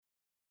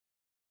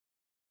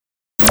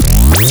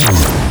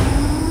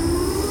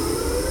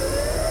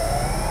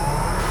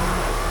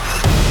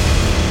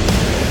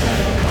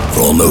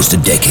For almost a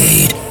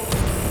decade,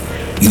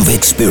 you've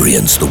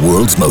experienced the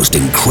world's most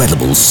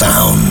incredible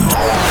sound.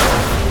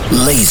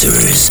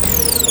 Lasers,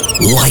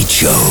 light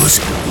shows,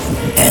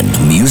 and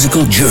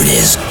musical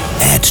journeys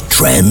at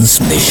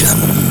Transmission.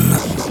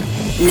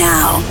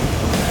 Now,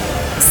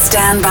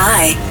 stand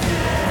by.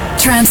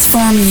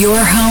 Transform your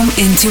home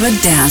into a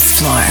dance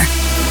floor.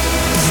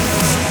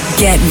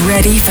 Get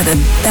ready for the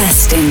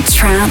best in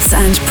trance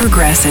and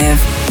progressive.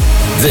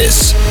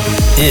 This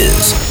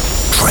is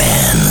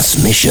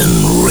Transmission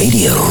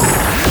Radio.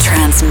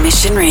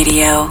 Transmission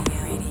Radio.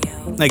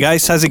 Hey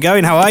guys, how's it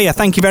going? How are you?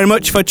 Thank you very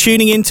much for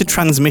tuning in to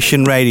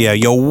Transmission Radio,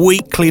 your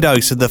weekly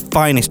dose of the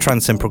finest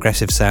trance and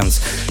progressive sounds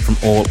from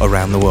all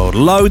around the world.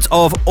 Loads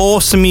of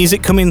awesome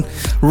music coming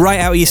right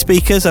out of your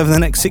speakers over the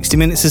next 60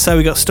 minutes or so.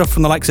 We got stuff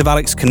from the likes of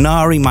Alex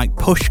Canary, Mike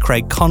Push,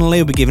 Craig Connolly.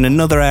 We'll be giving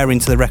another air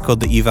into the record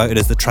that you voted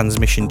as the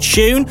Transmission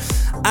tune,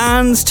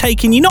 and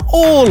taking you not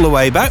all the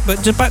way back,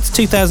 but just back to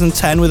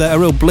 2010 with a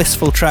real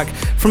blissful track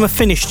from a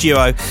Finnish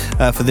duo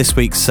for this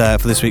week's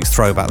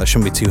throwback. That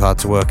shouldn't be too hard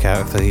to work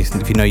out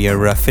if you know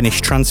your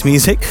Finnish trance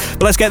music.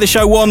 But let's get the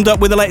show warmed up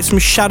with the latest from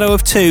Shadow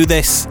of Two.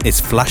 This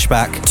is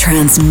Flashback.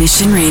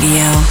 Transmission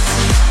Radio.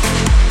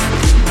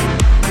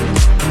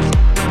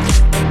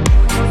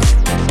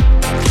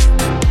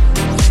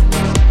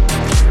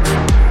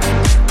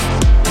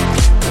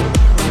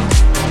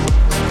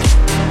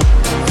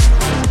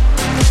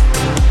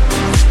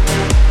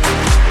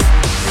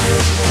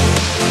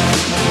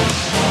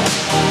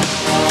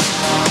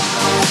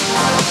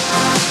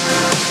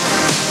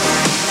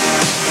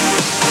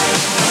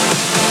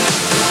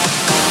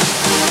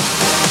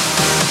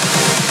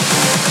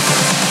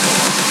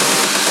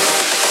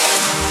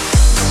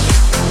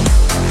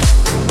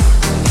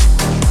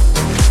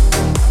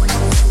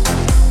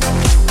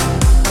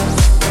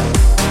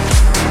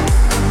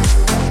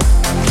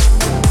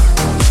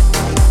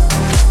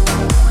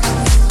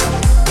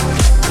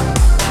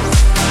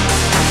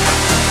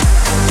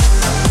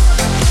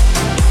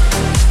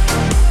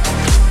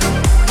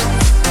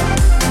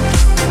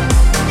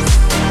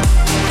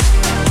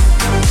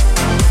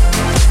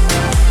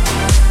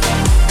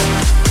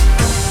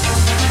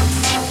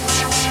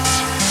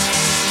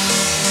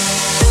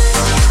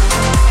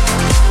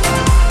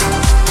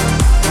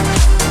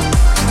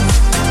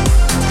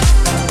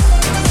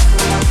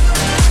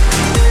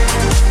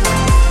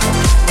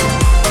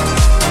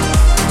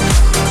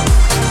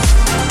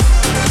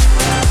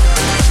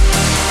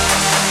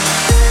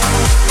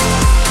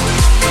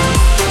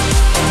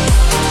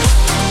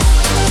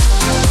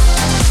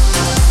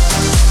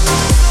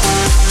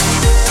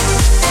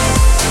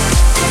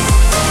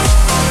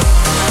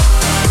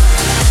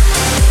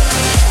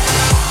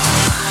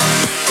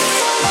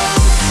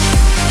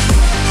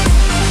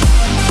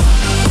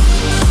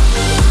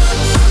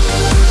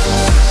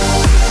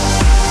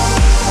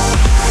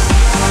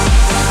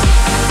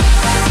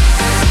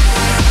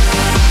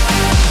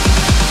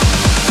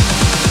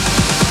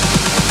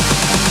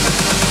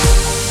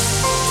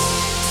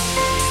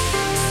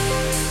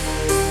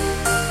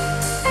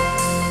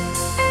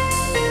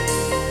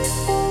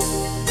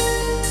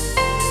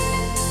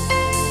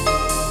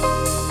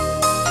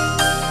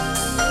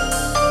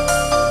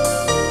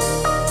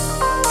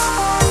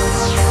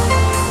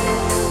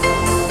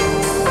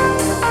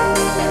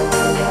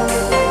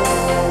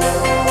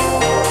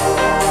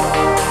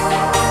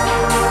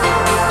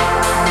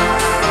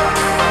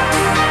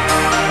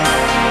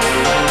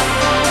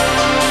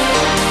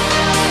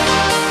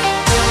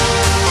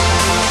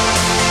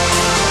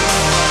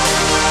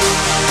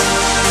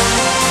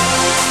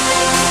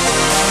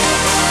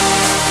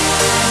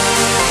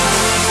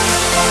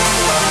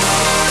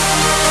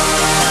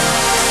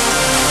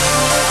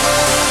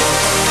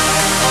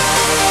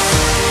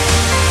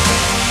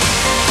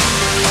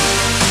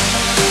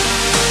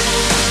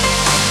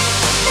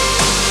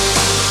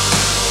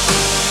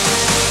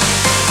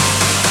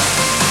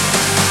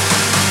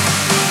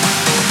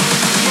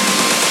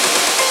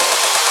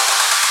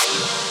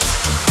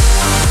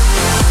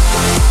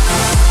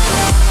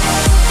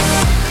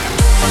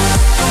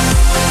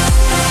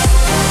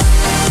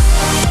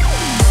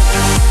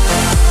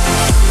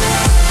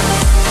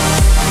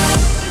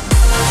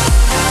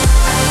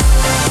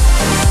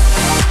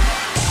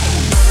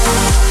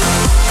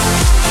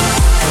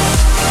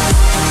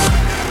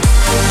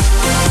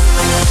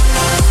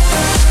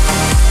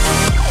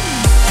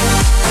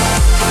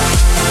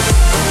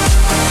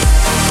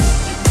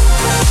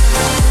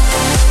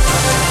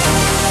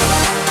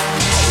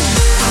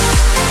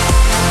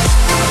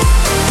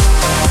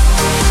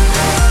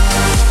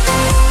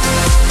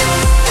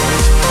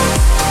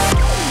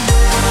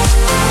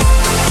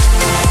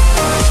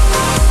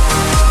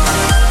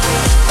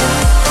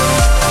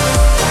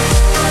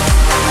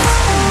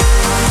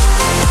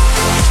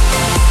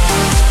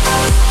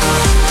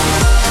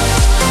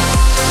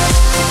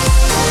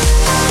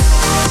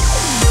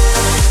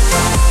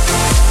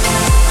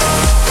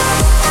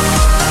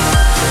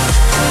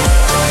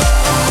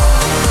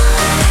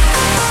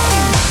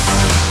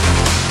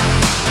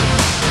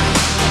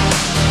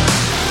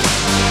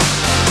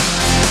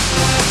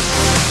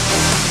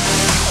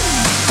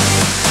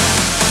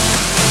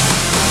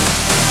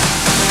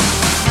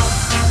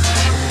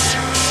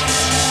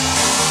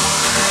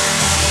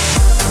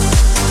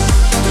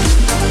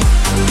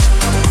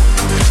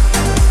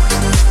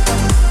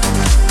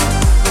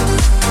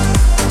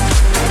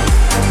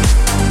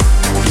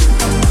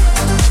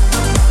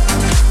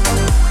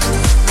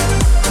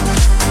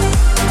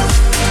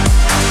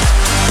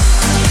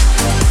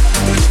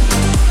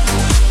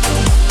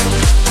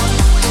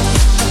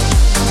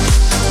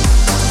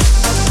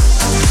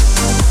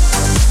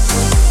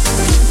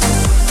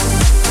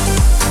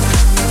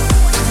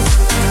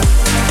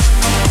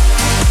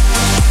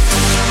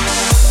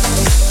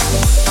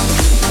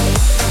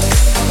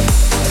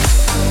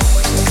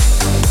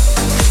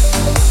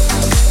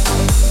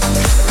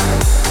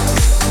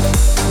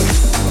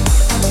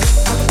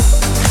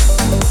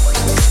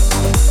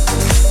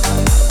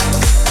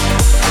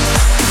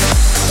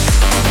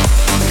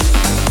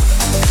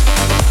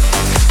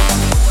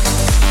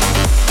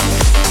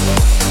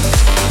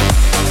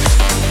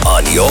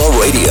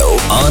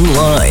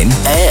 online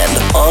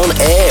and on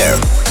air.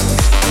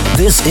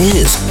 This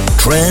is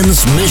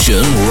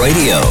Transmission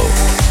Radio.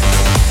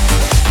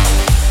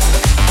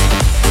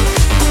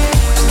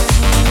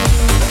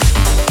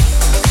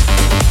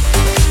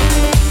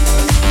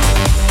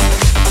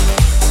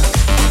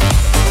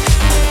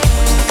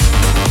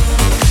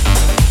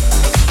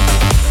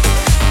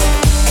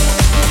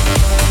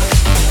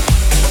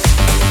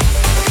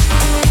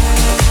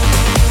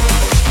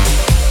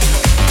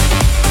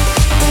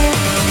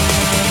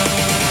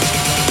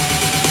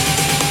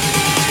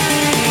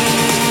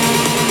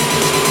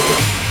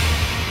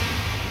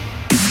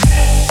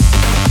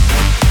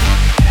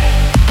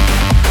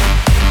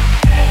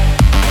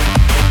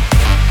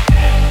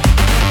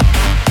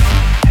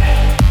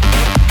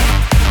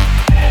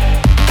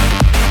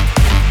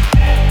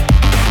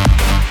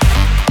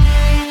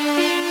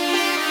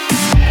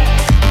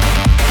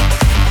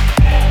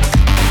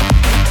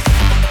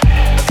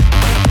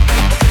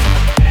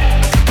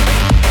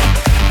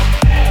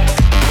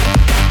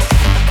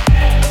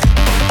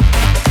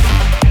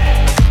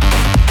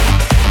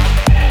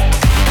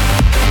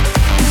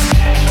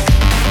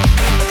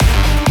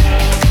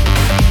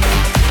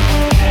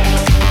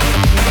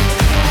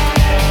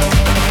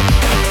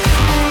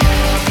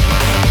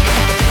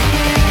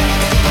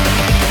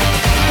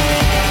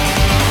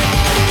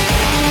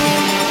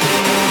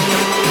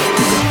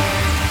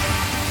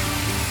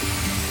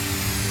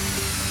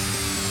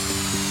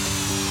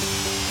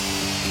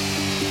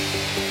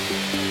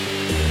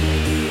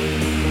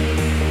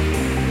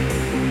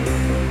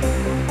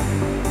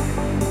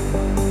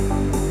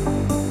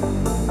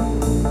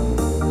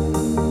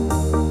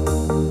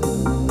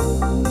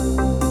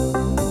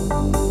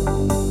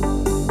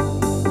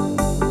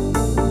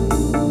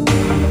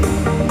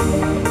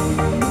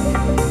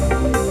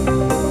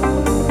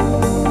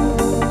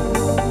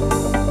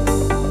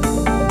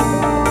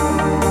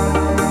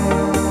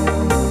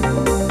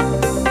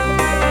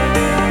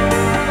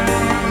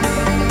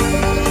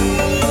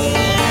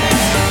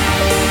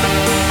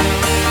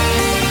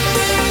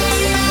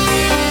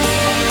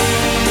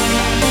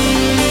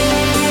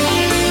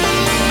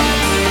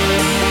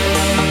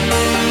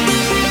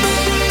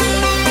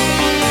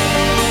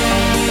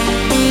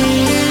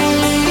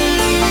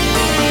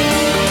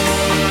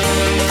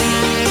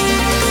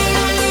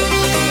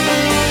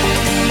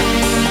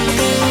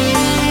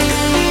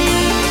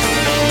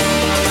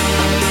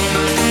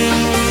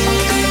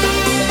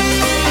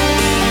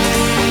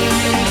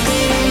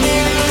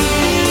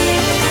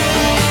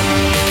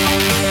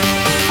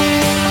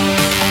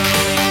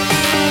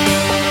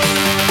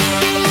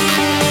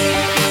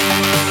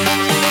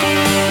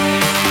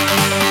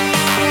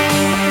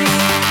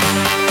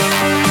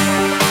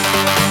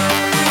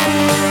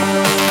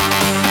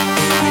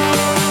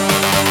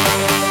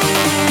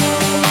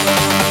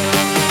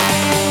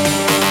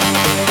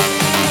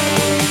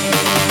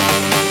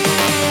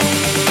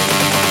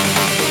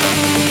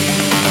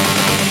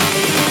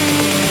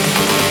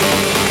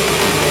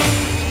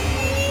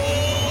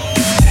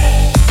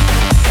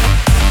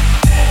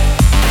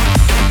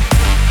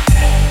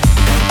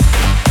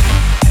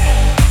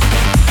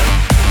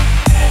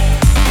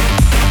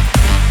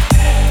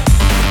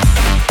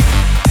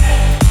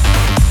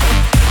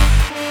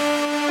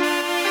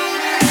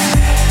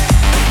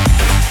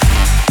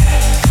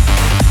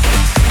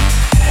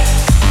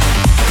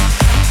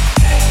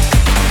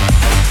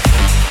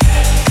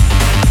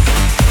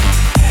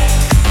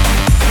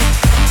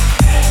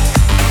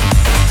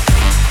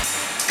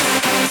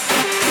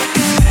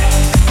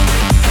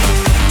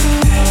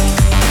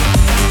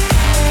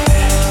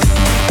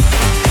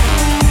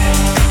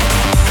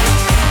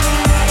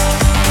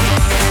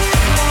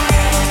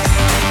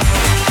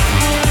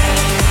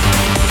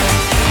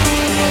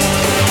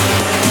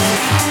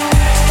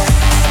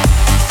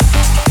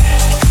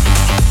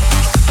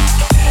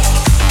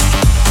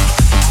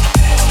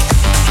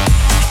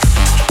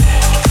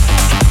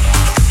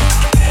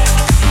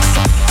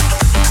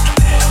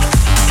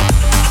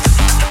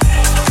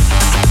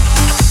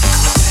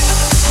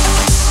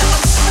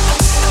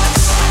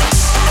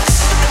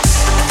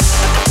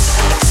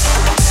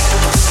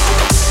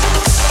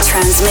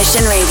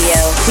 Transmission Radio.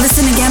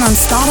 Listen again on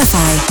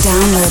Spotify,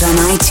 download on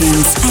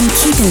iTunes, and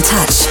keep in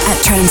touch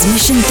at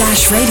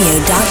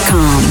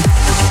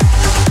transmission-radio.com.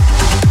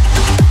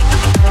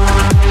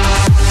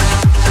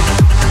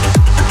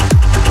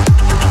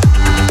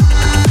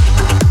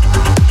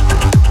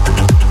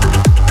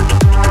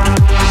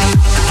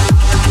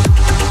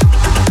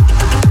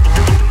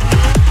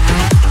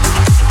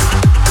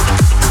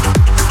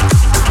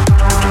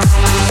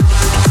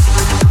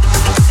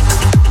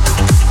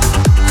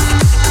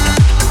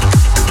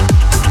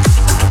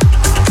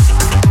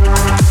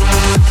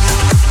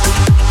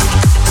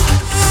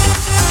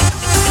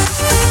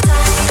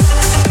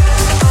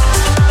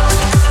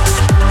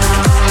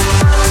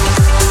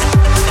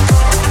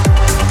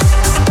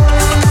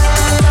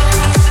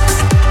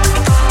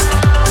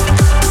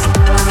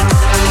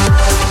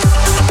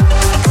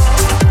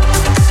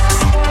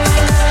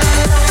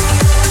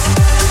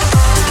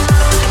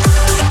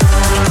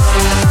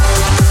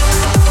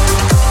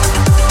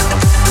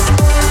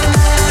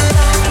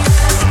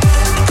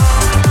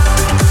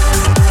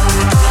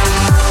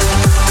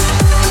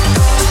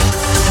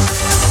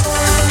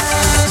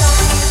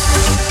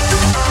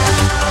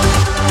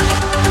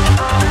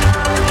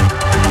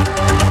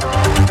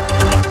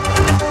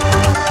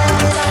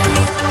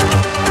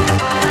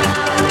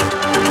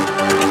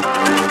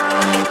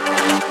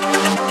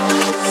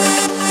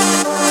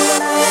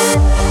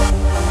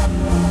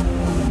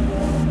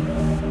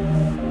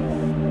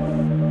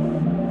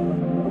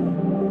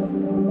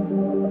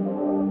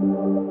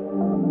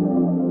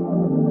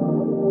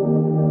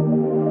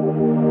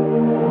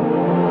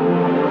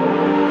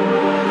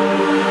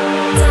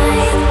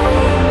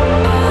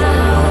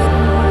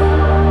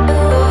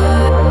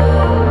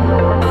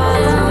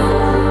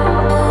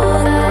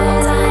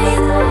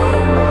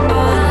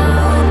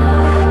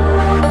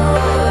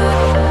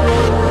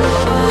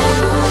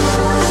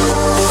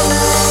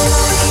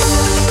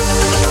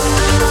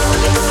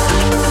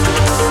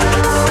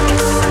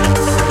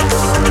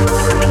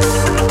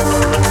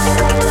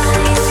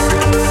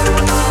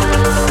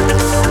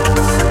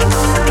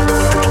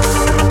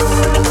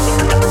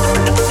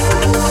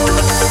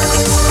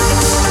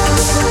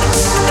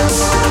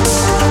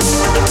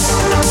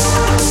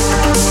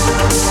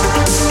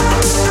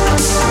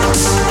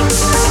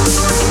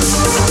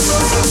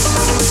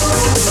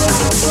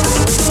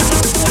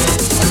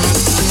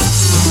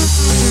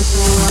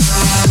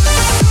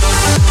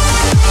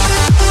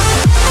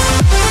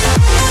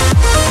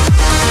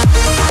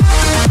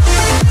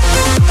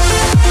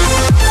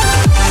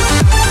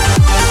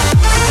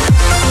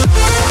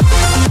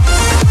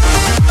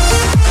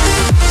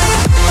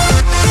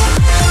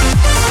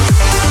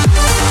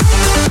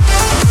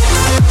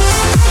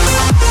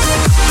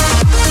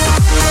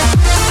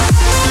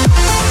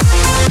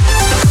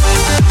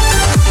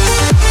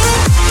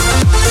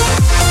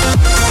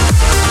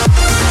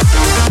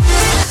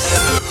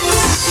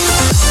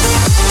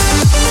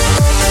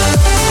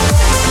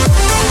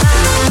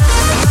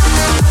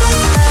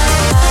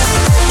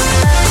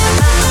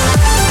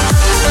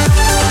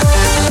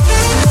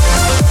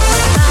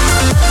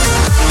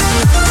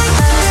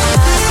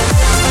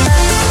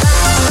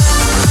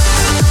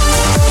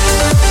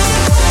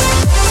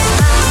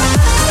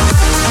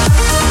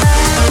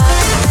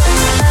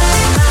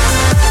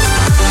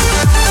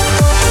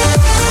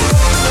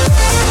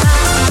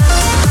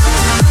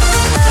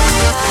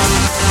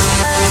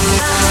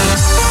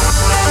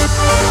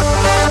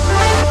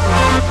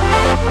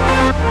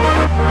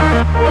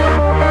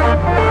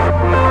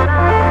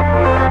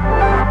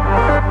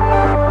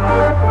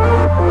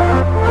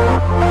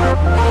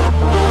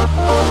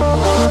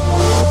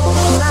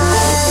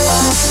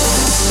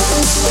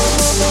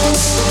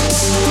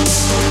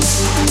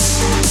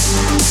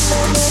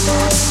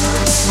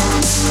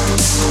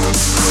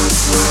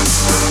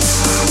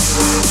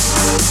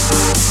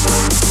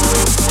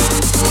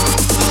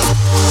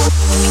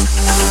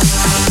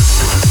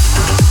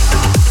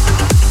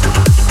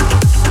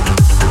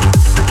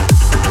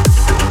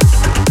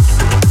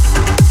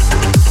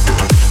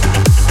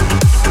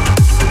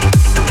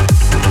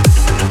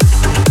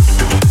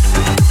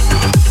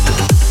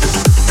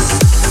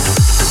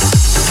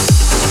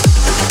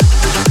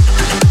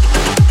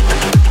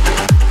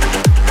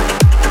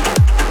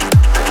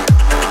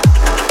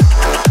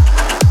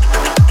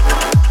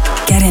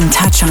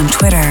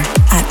 Twitter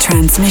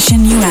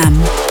 @TransmissionUM.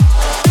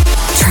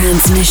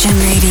 Transmission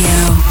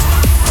Radio.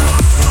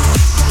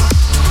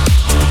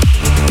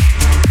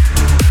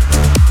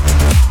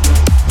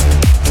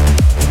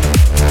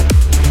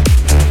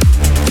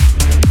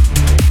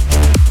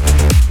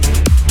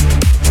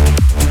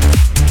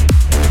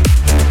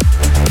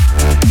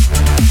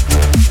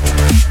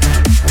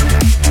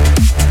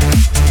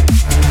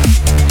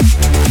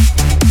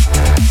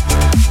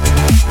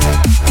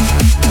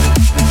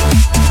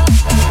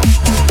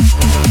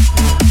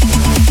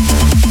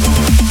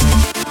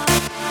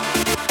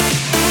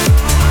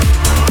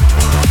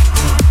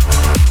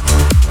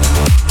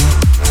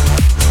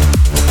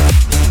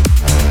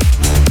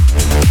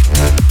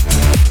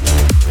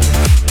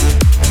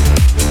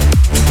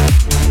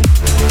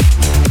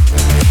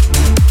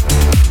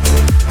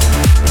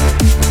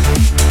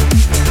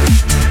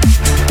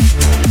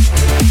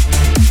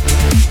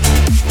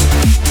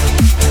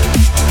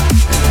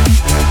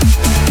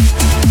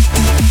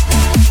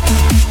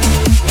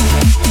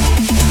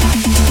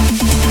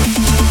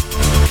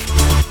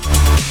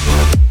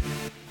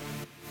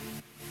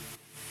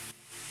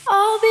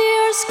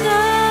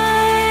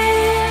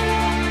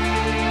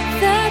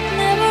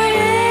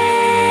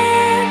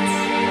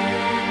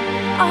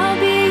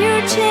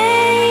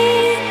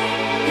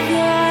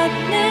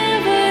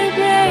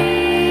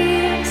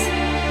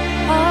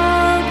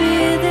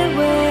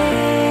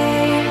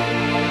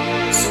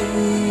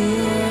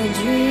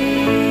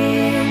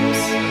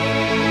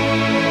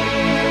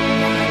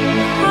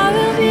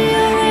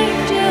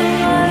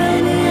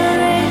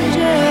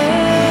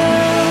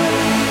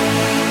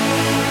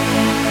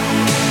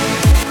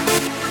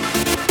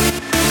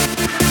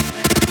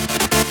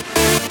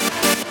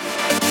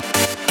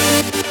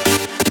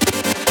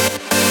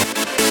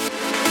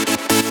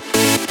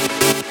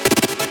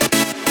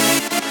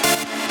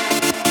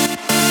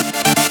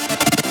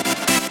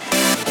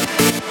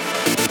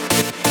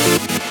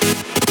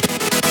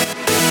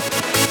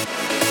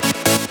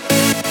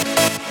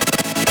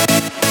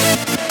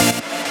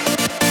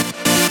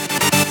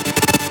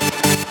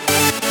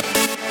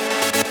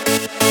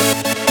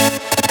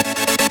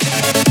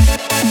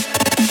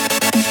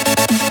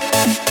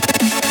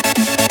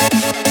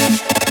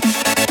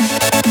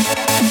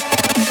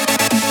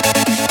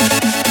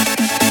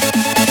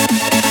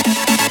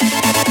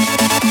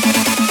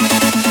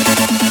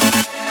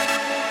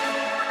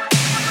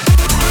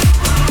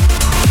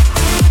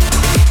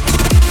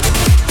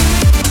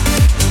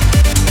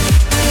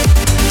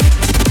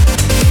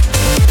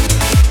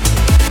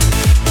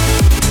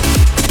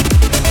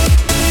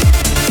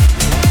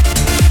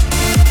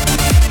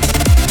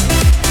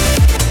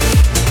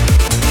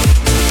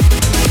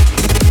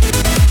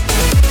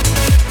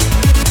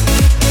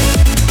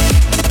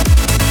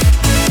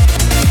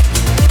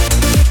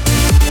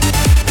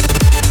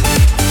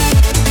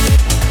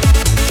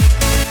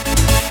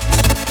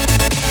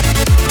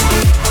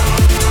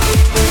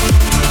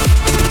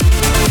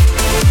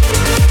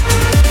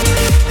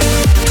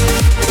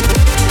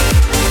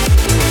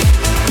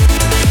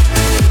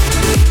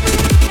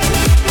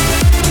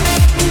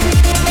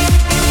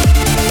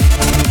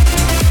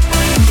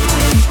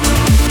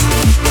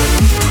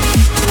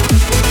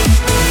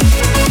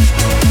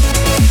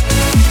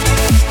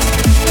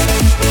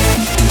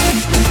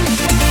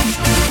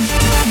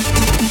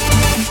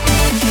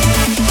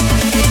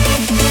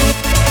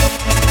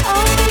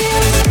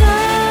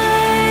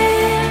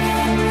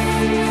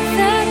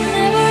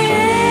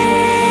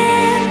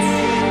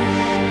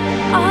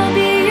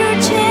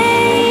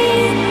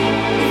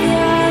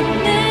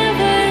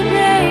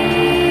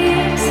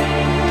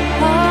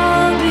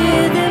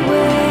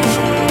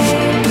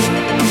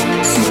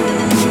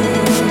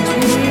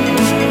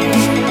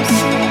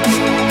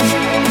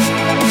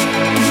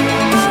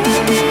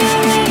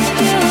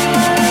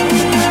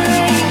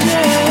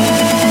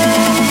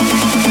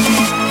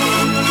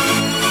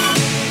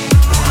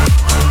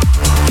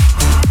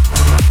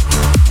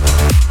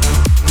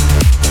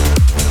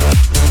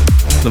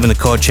 Loving the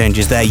chord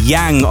changes there.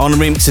 Yang on a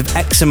remix of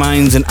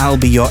Examines and I'll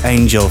Be Your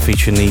Angel,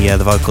 featuring the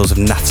vocals of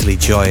Natalie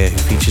Joya, who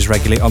features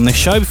regularly on this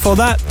show. Before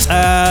that,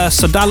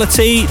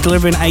 Sodality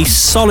delivering a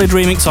solid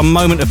remix on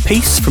Moment of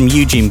Peace from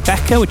Eugene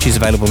Becker, which is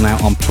available now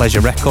on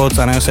Pleasure Records.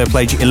 And I also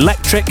played you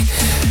Electric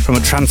from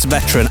a trance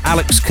veteran,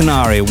 Alex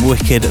Canary.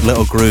 Wicked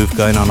little groove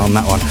going on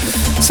that one.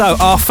 So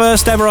our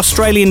first ever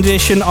Australian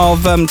edition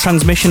of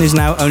Transmission is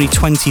now only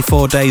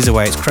 24 days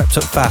away. It's crept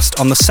up fast.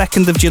 On the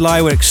 2nd of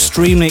July, we're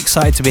extremely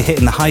excited to be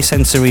hitting the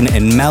Hisense Arena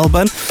in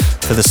Melbourne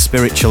for the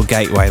Spiritual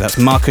Gateway. That's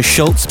Marcus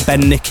Schultz,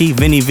 Ben Nicky,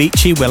 Vinny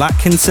Vici, Will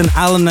Atkinson,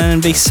 Alan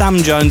Envy,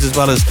 Sam Jones, as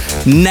well as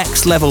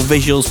next level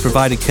visuals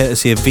provided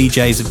courtesy of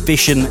VJ's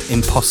Vision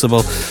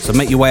Impossible. So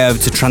make your way over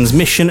to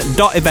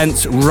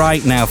transmission.events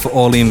right now for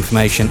all the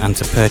information and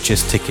to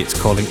purchase tickets,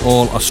 calling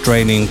all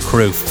Australian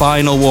crew.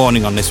 Final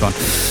warning on this one.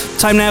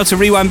 Time now to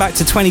rewind back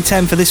to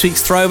 2010 for this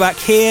week's throwback.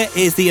 Here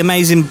is the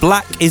amazing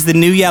Black is the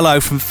New Yellow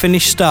from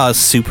Finnish Stars,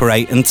 Super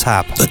 8 and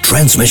Tab. The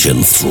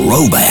Transmission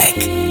Throwback.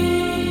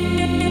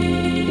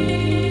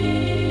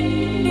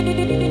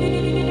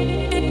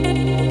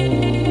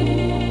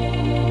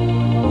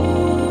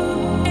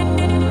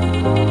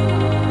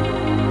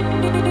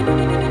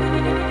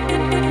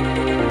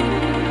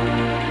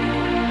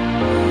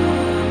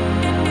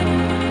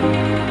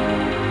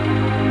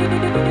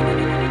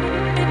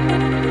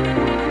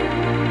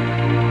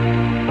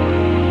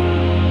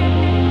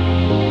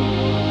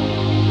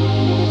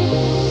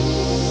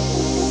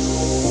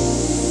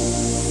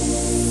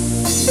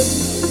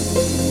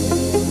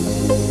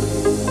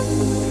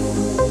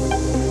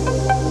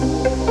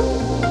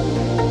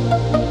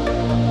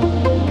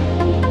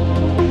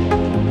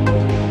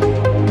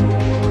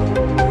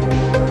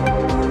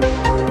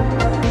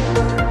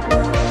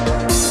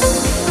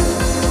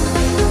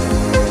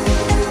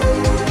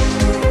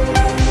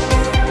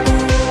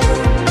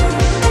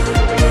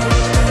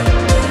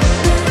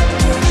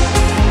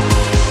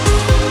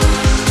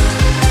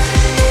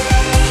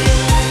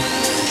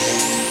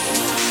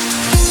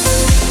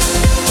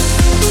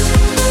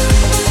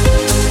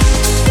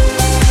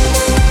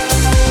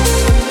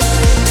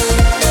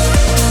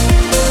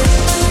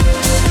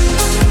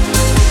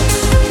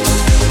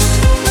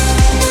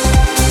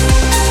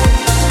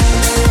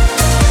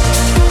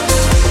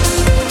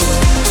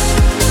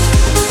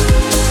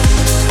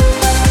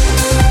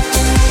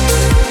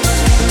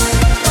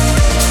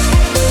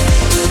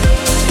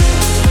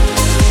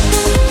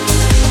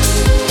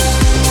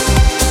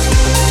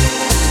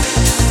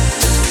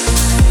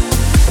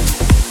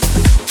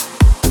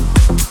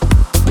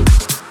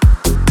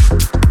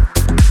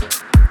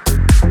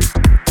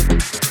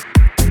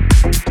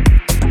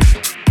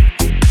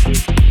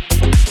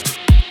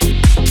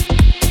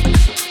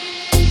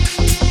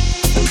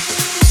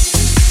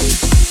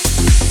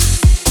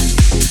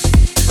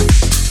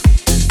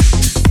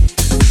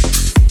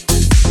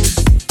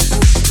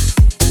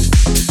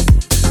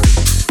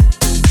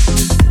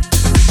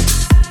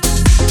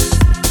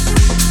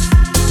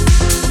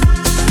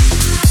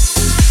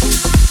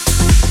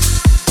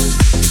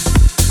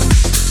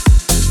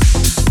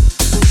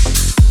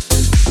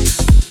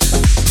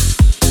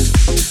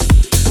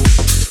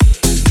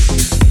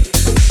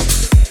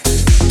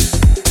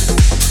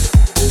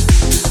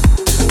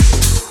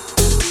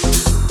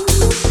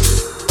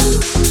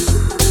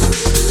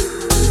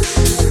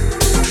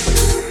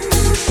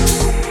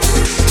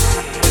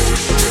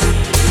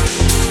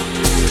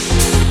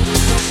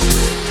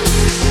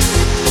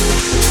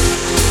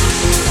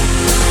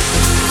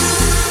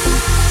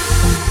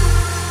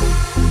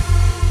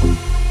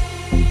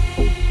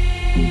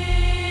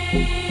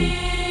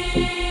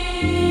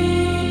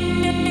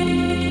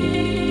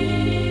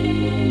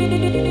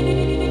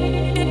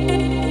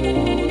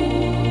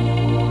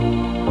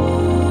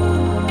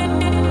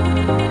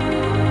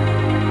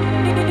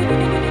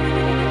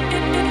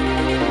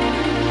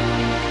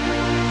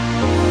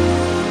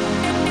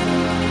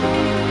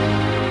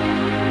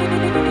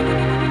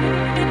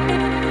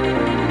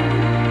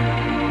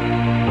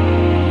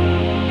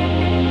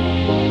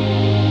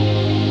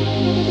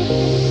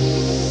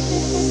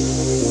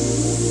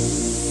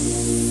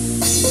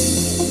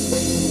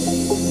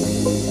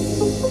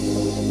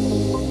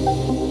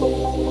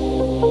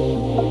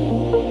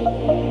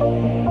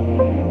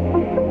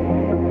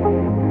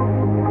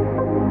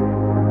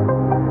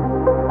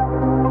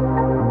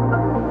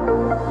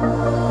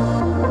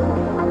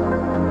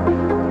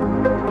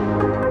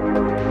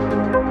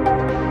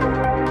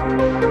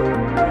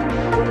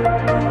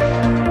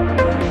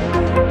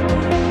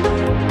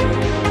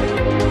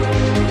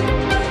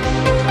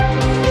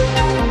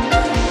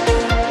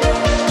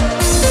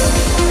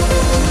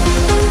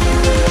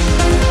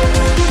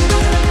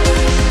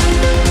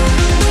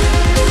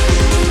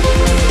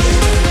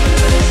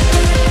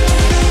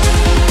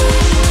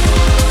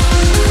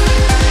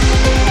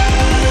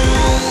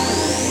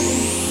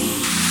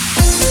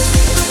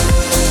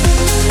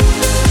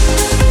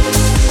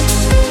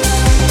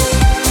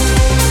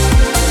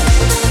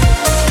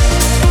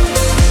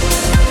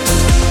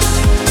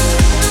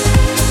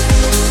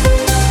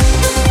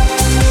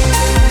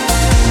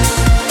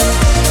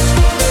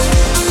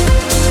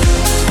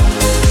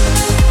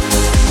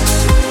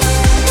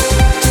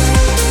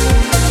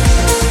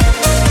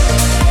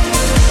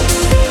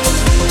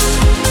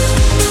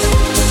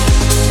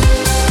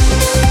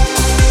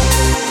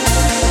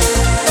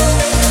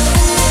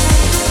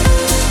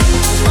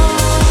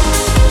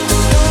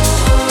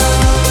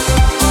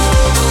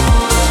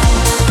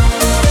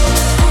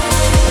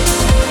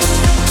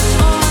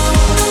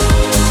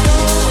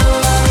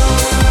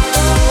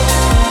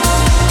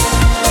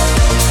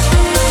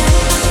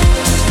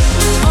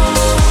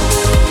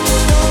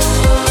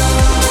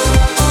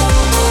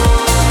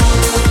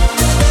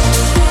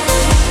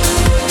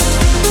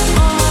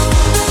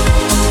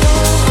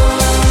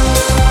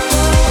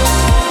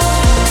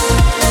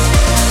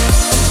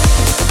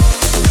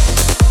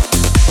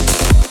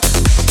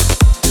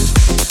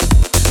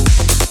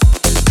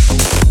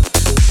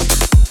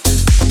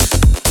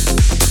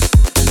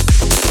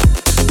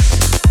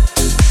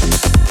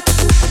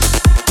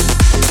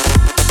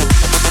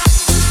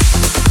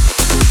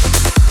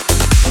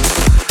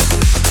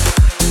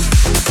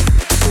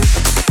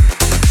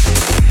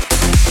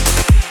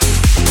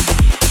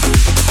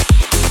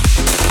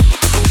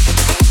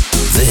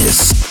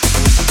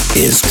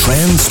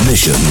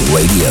 Transmission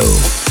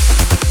Radio.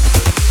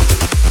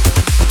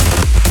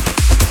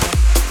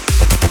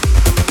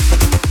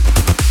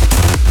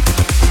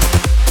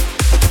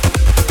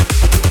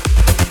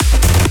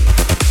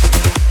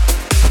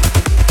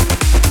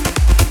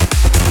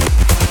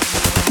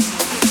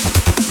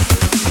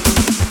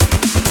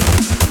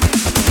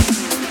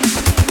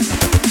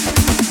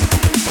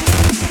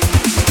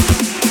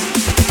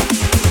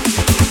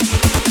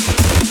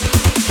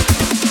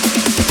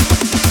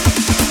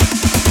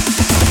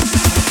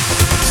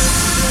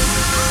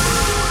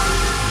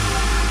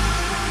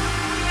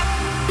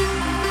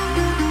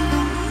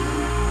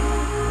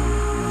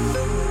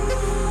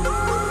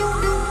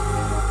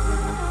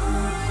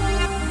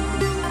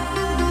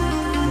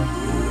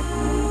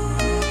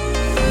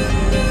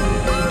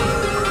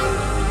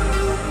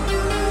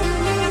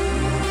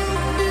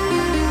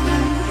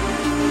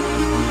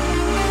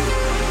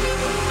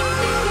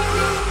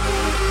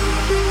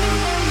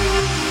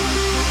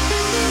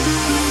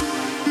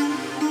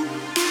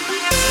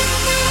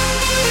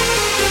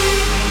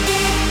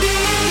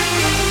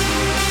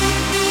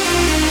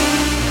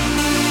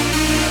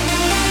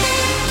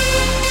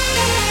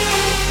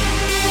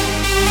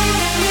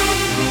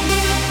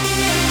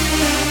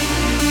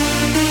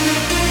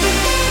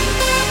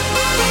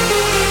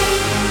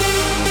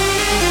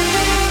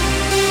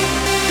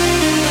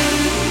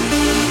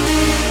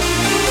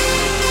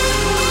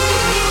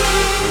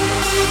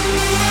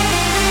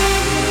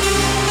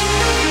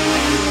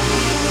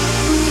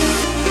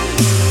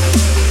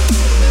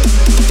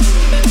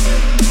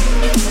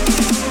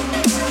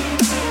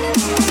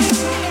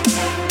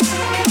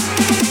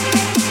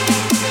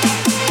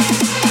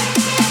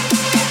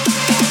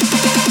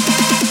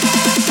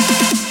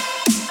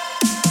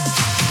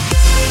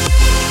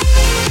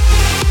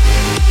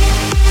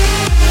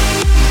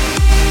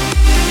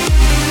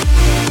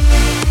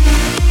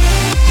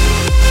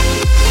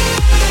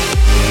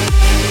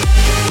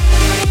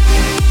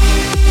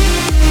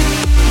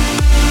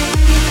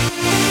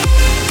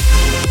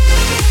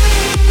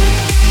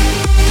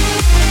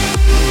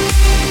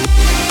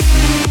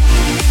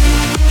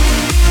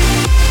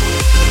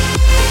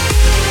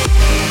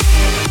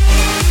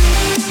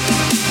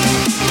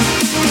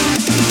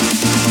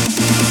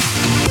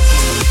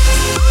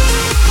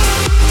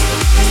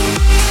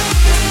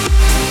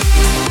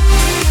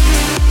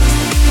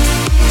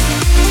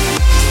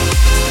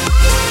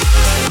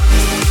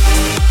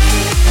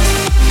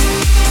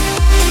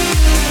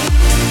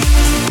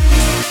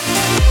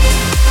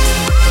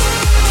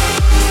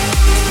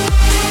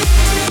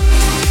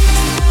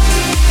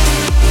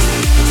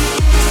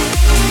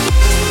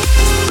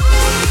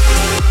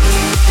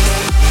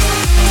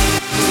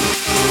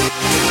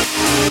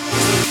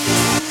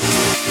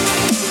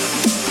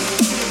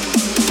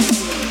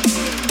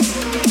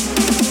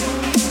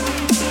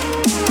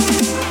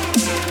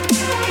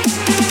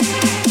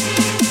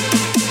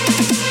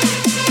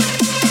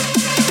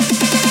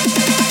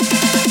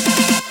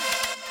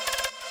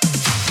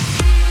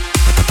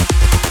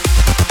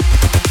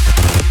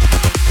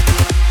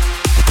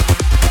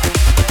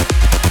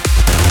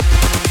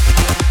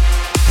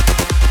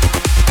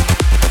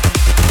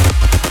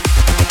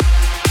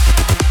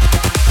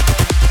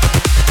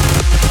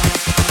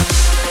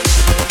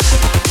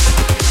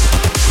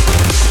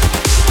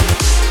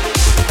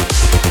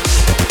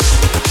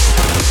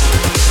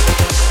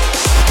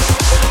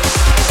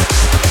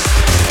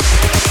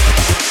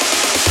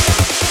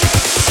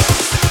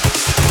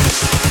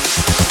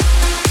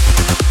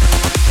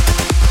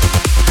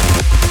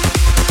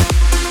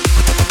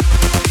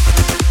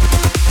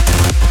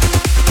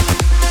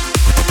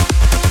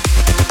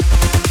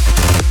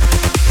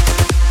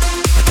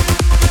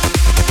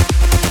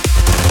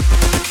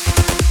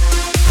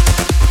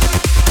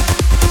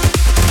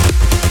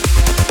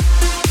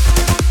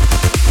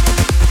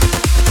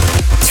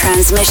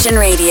 Transmission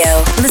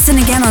Radio. Listen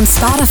again on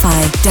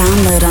Spotify,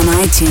 download on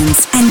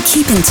iTunes, and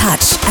keep in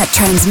touch at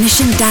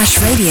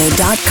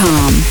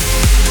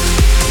transmission-radio.com.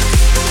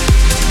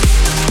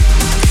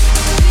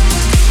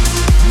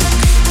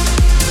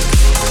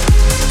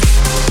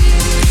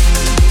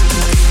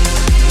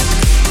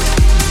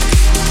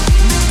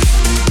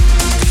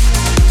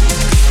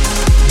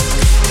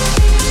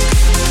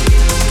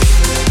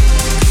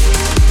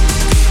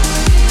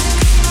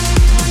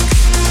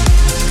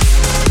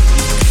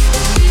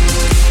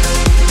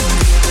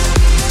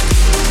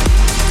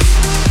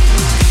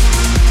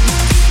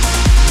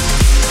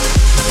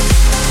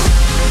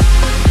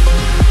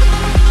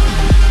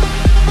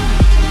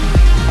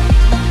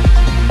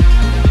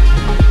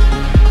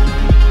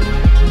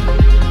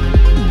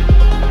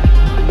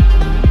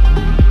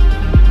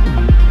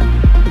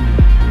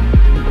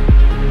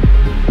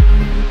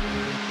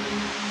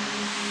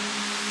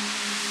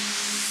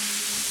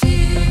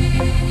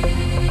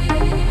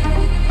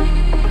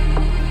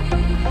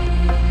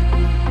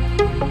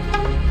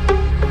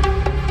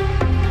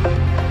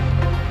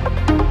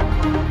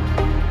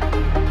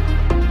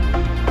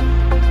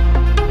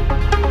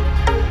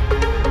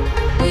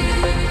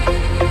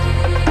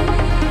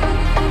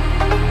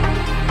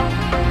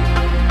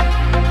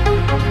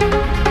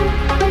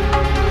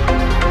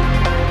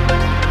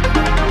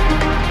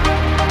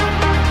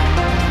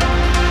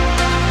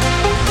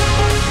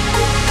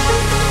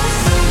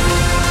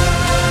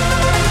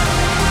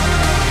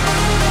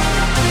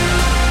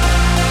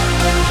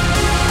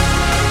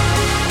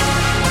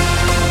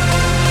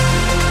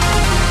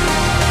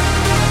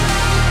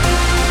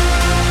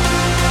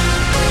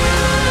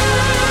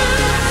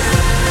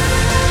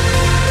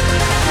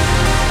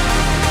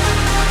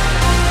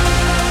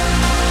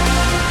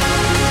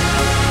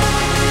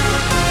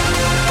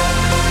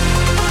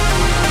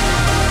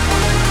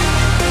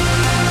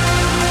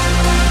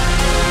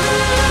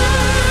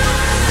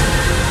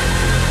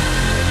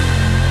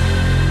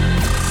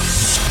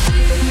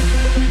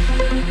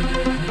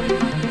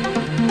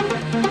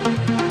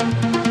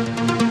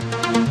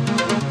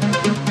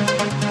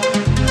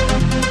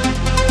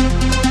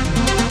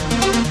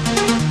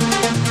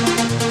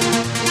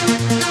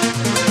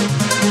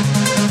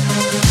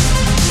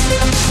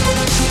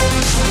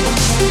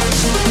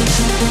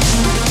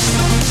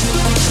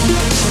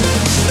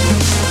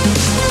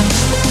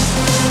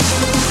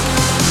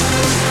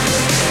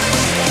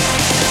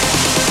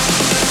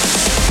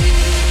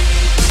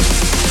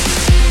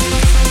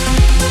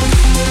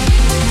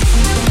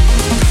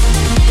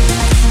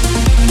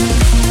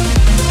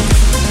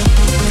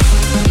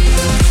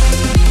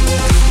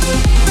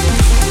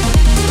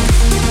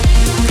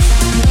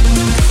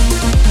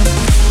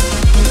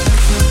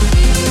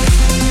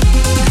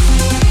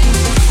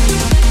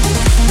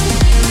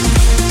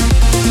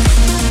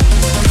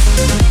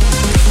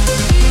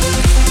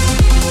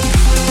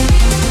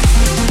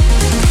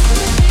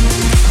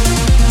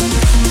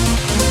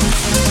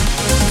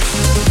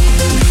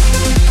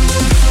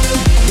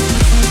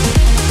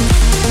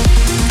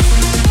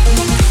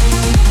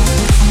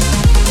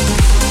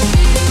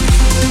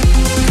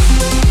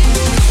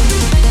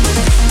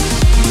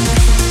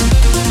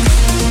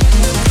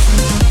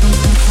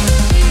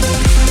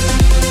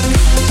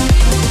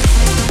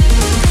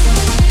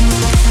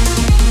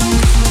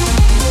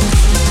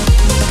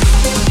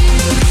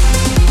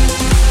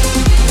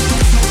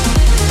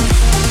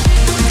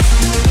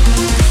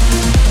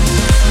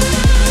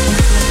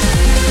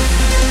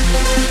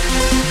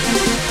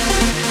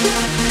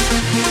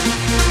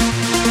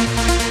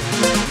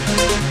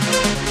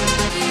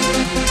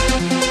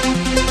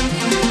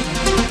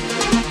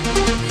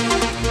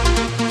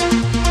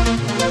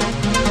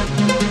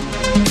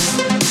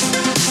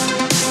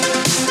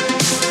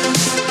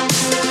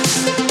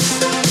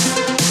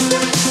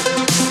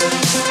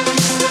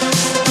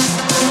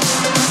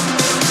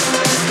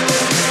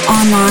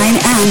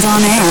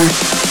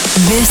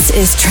 This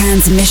is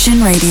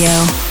Transmission Radio.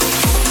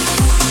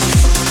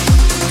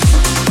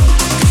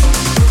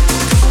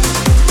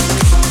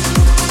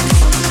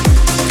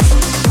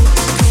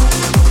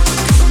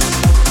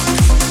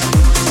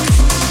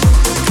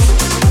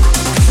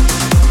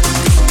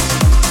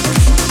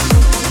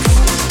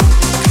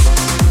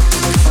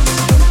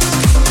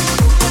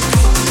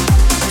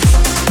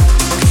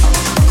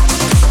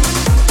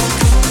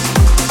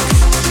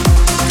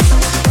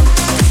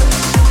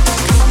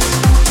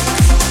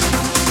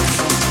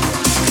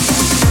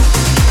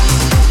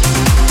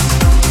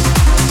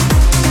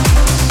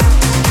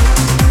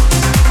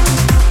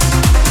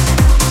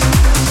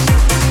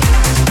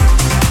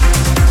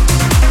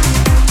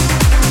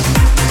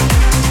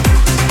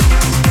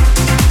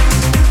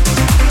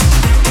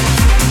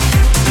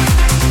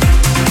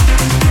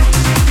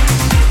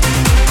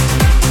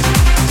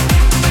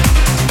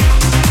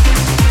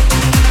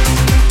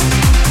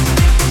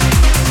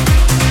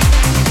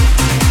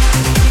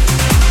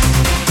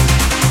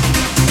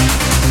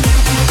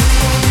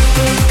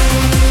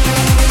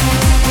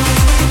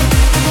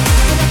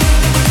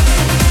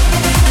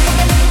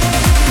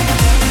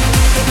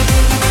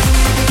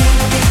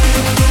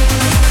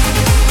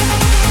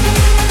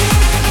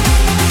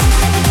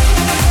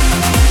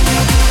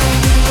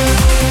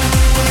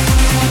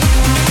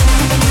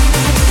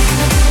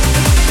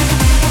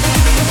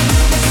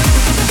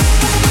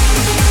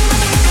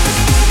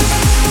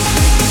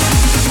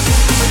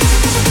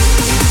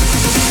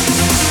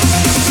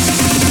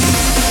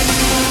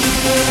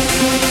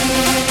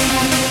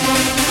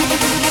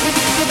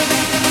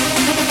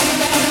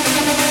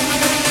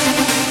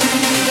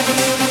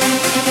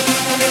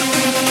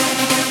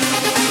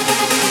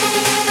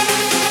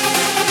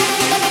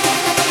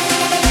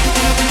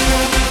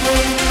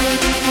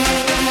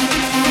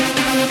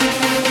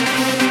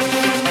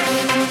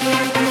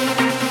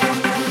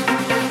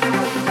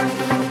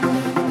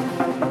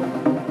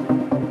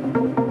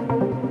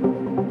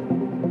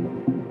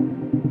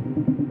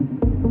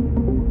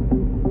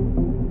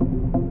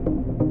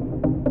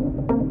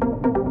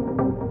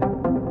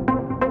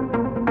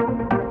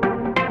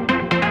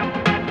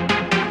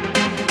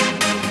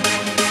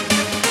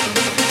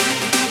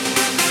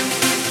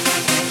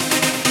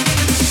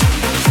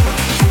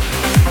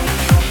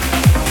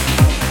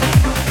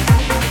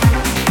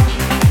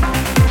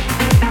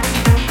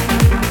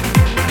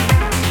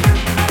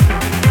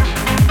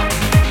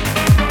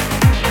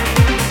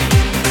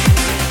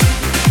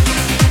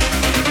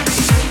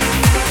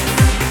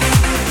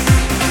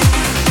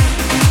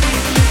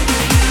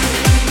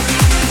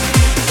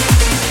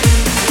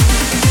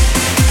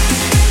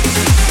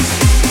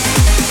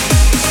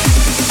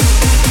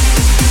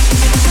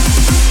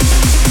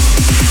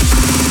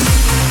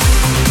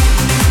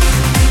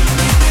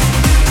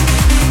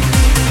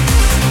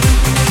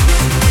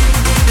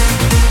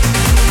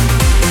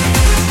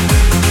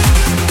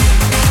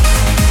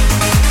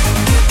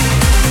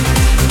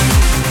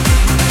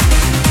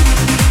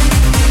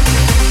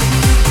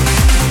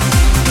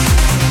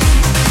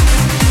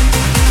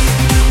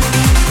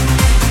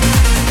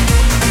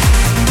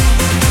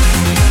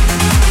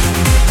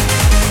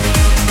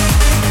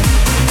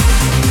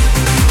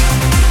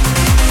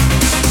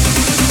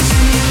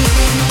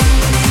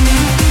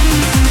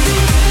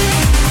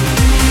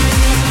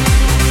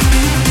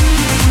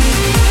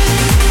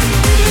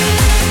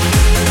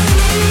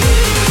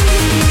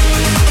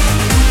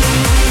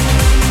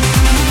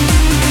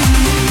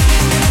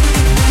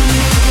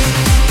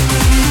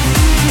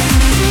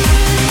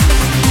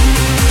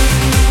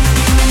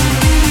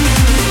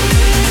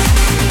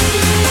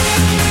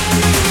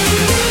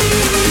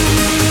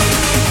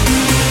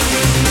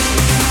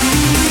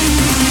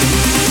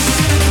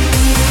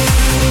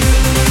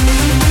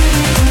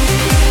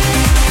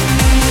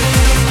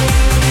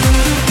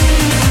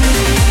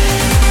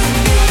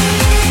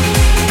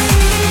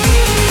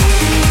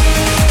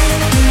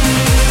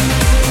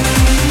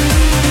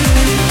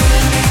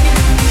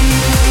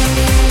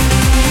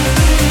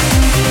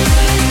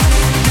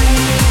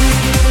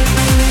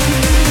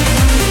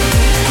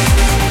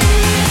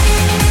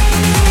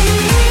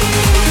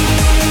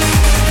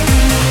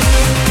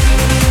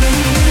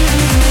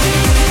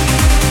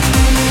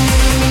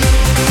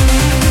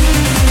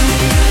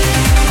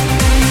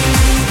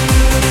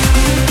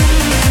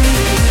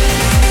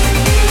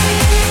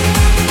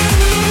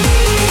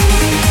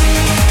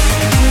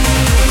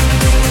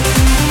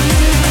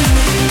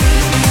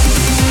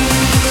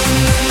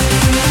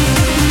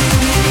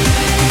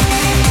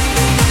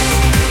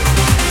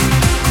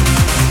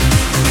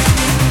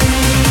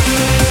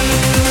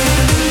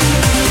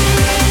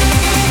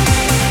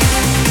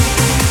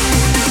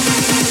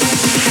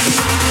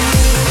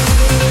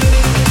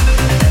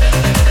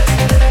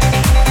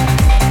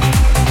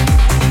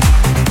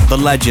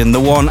 legend, the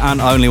one and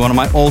only, one of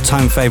my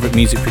all-time favourite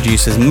music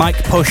producers,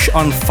 Mike Push,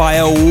 on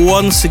fire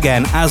once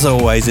again, as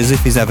always, as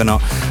if he's ever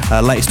not.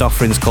 Latest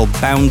offering's called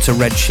Bound to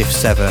Redshift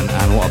 7,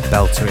 and what a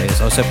belter it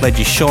is. Also played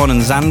you Sean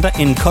and Xander,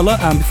 In Colour,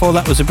 and before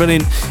that was a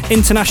brilliant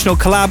international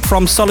collab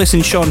from Solace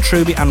and Sean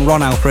Truby and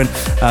Ron Alperin.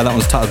 That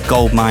one's titled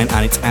Goldmine,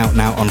 and it's out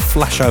now on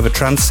Flashover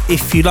Trance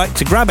if you'd like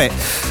to grab it.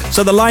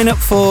 So the lineup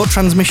for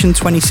Transmission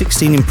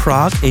 2016 in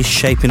Prague is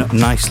shaping up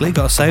nicely,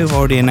 gotta say. We've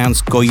already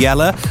announced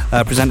Goyella,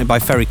 presented by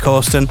Ferry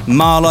Corsten,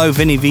 Marlowe,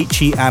 Vinny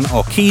Vici and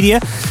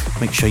Orchidia.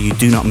 Make sure you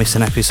do not miss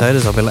an episode,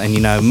 as I'll be letting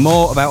you know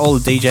more about all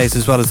the DJs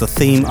as well as the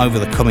theme over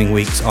the coming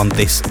weeks on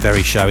this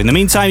very show. In the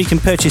meantime, you can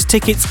purchase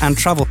tickets and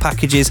travel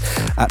packages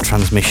at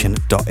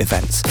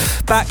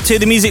transmission.events. Back to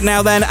the music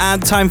now then,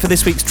 and time for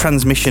this week's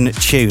Transmission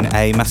tune.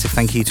 A massive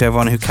thank you to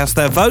everyone who cast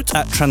their vote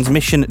at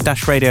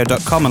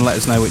transmission-radio.com and let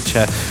us know which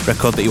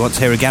record that you want to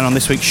hear again on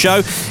this week's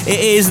show. It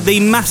is the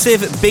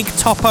massive Big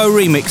Topo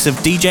remix of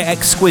DJ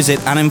Exquisite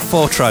and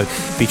Infotro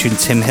featuring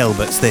Tim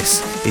Hilberts.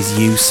 This is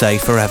You Say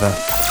Forever.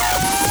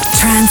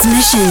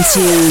 Transmission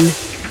tune.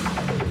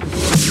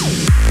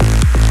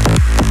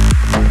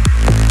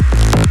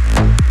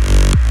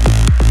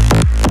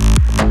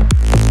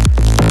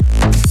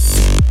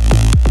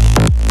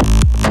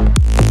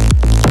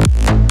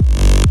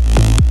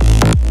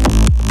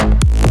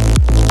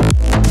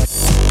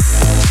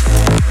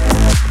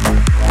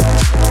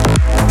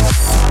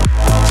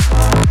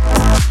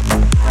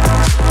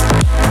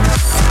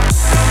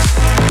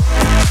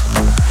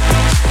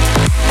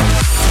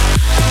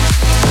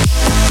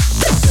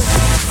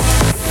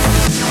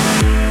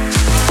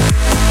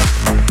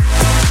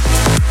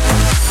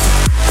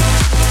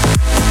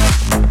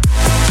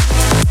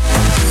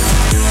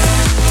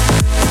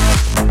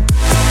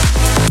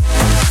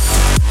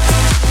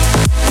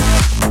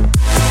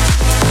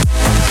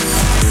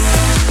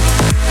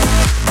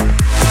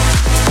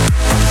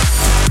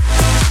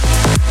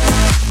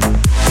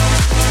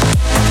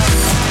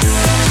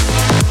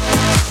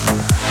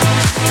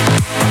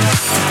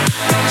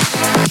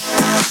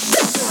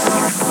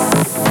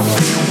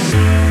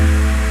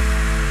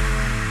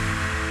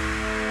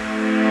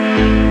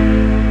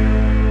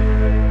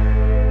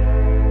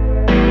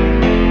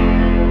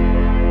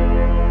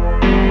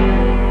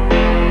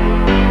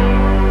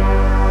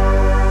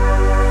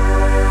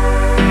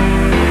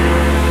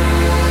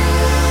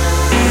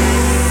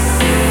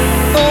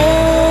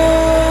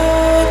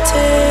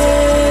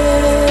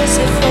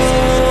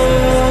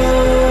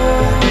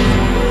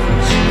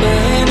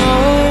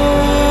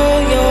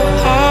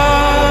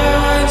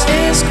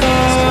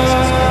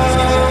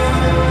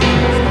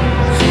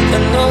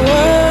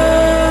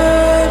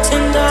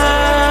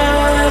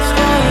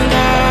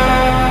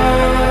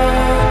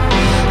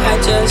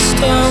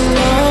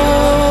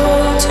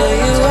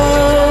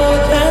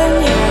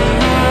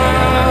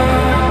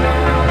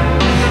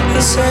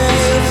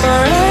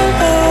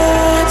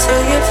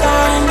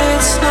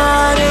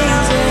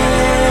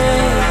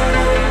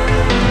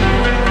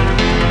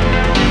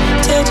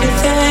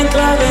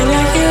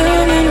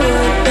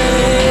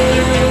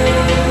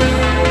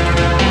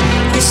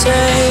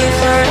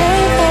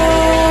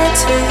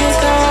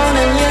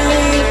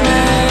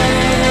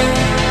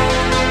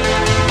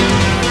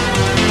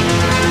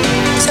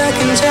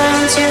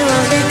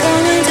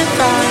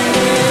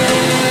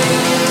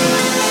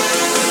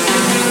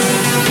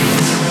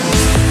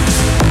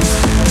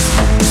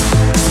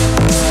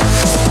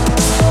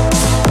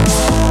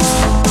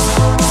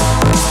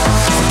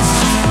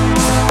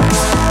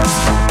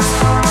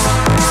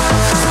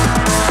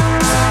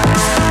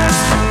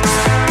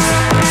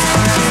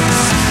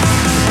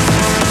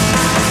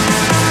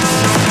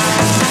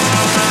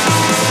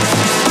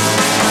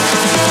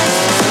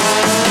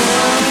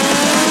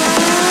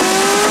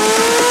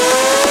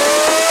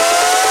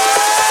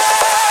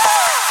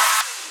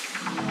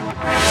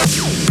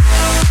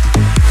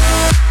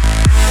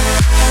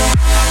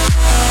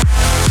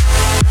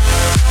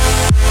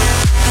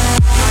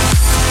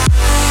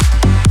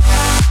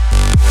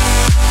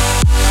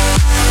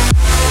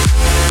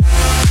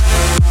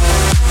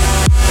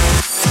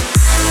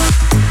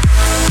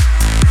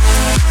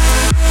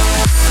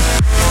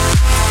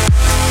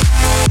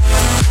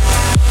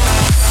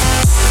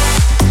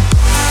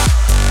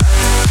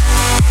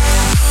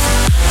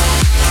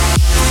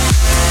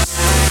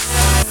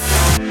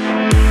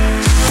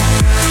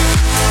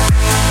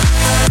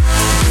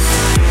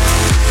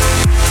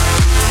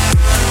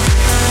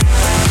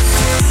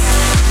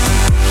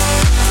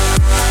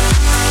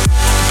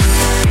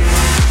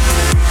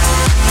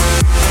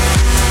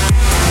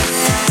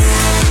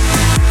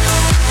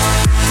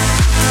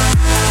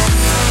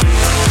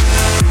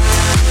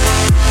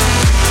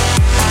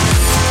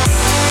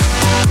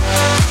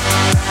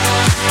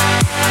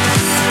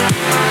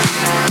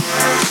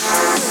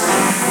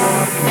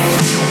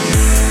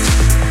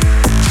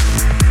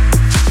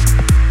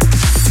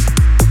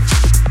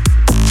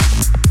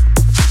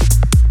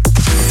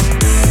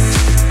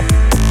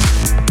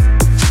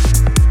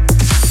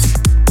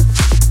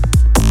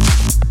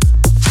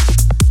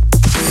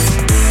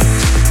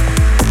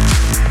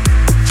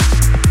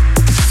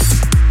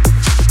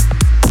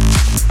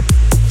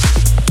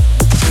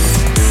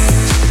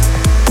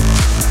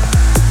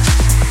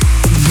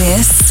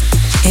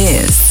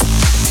 is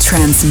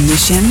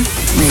Transmission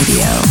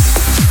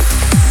Radio.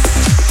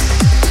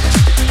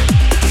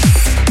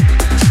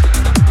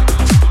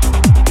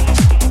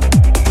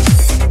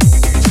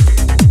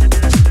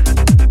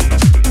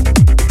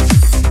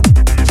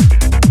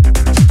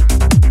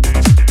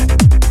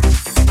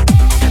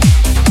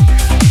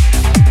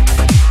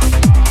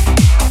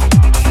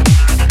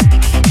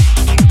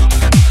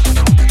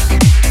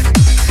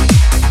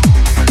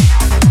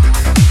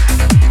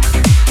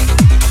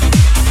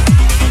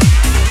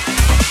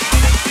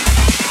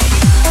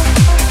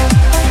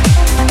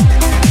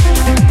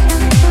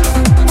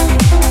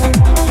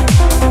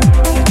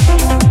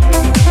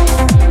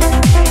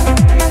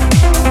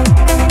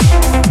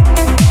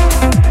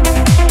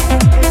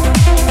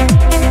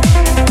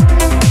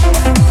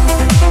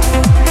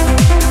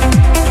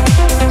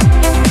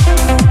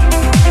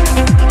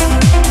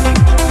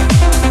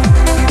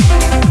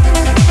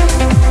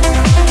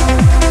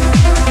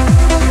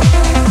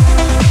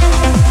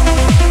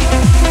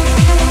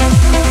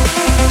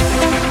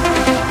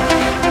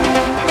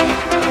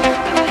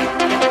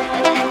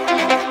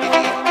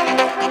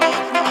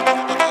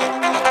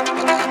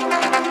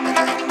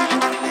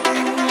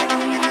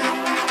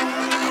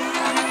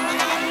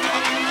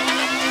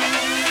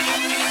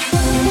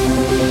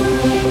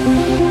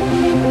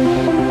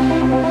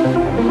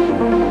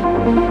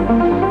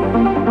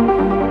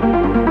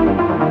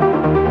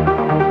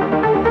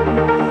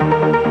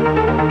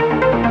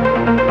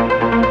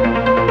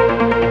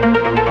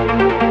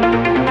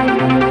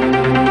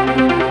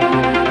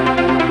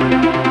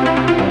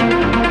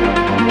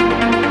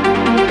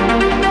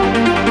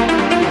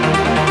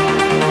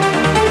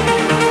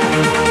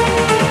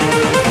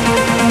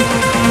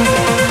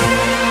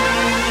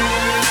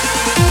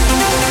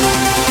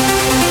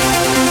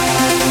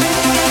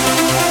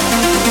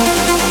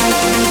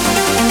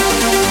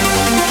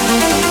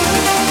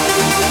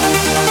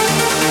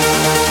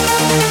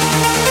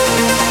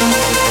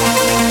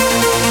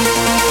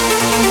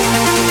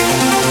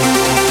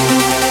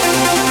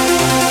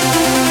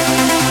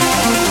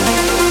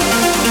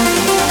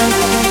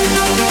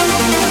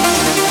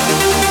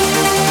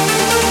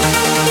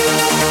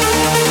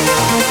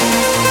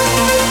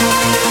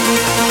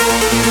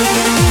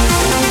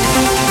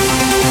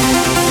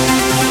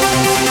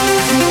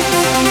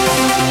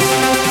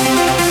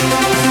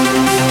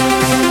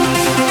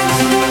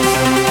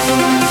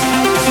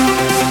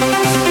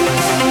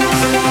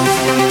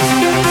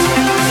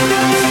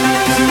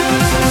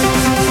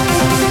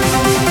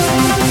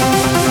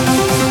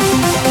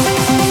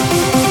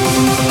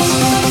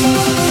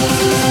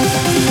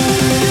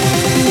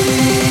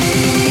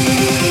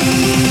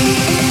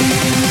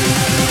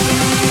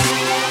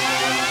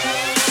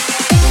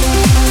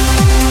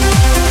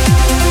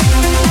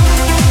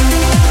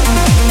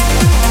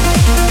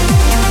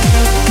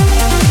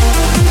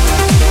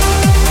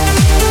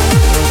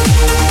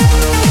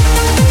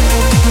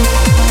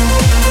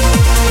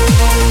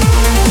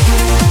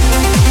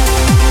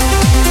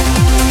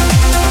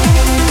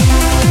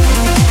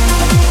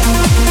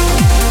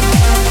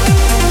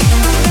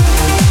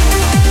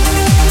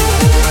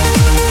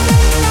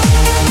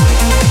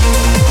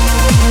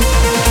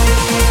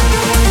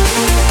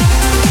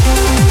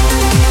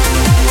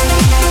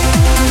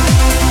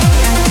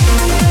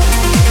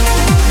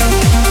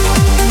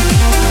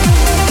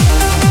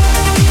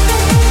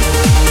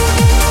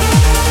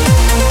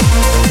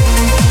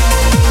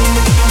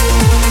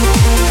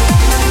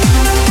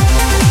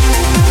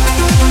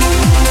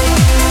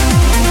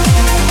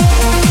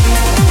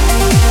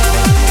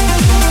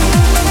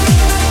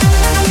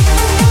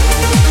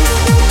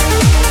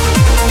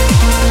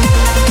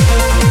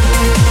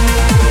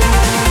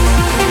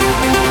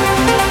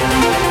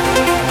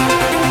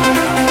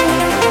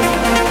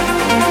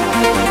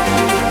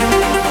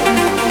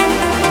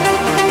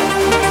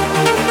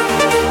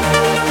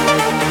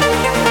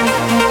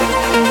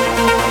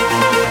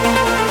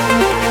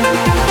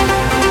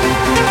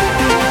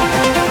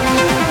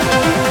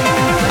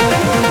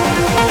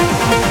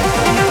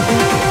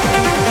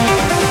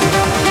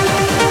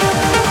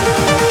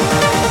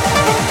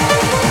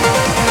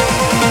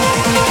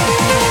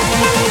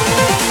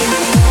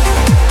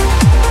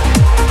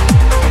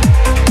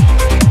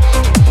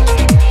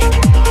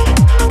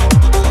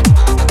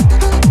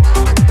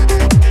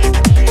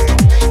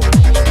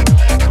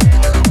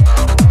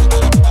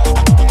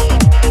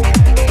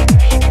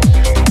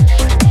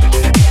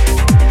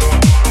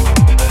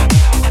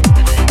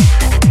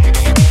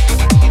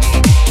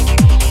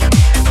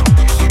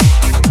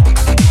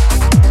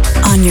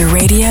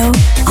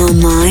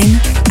 online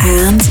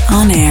and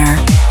on air.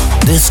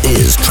 This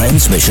is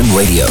Transmission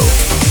Radio.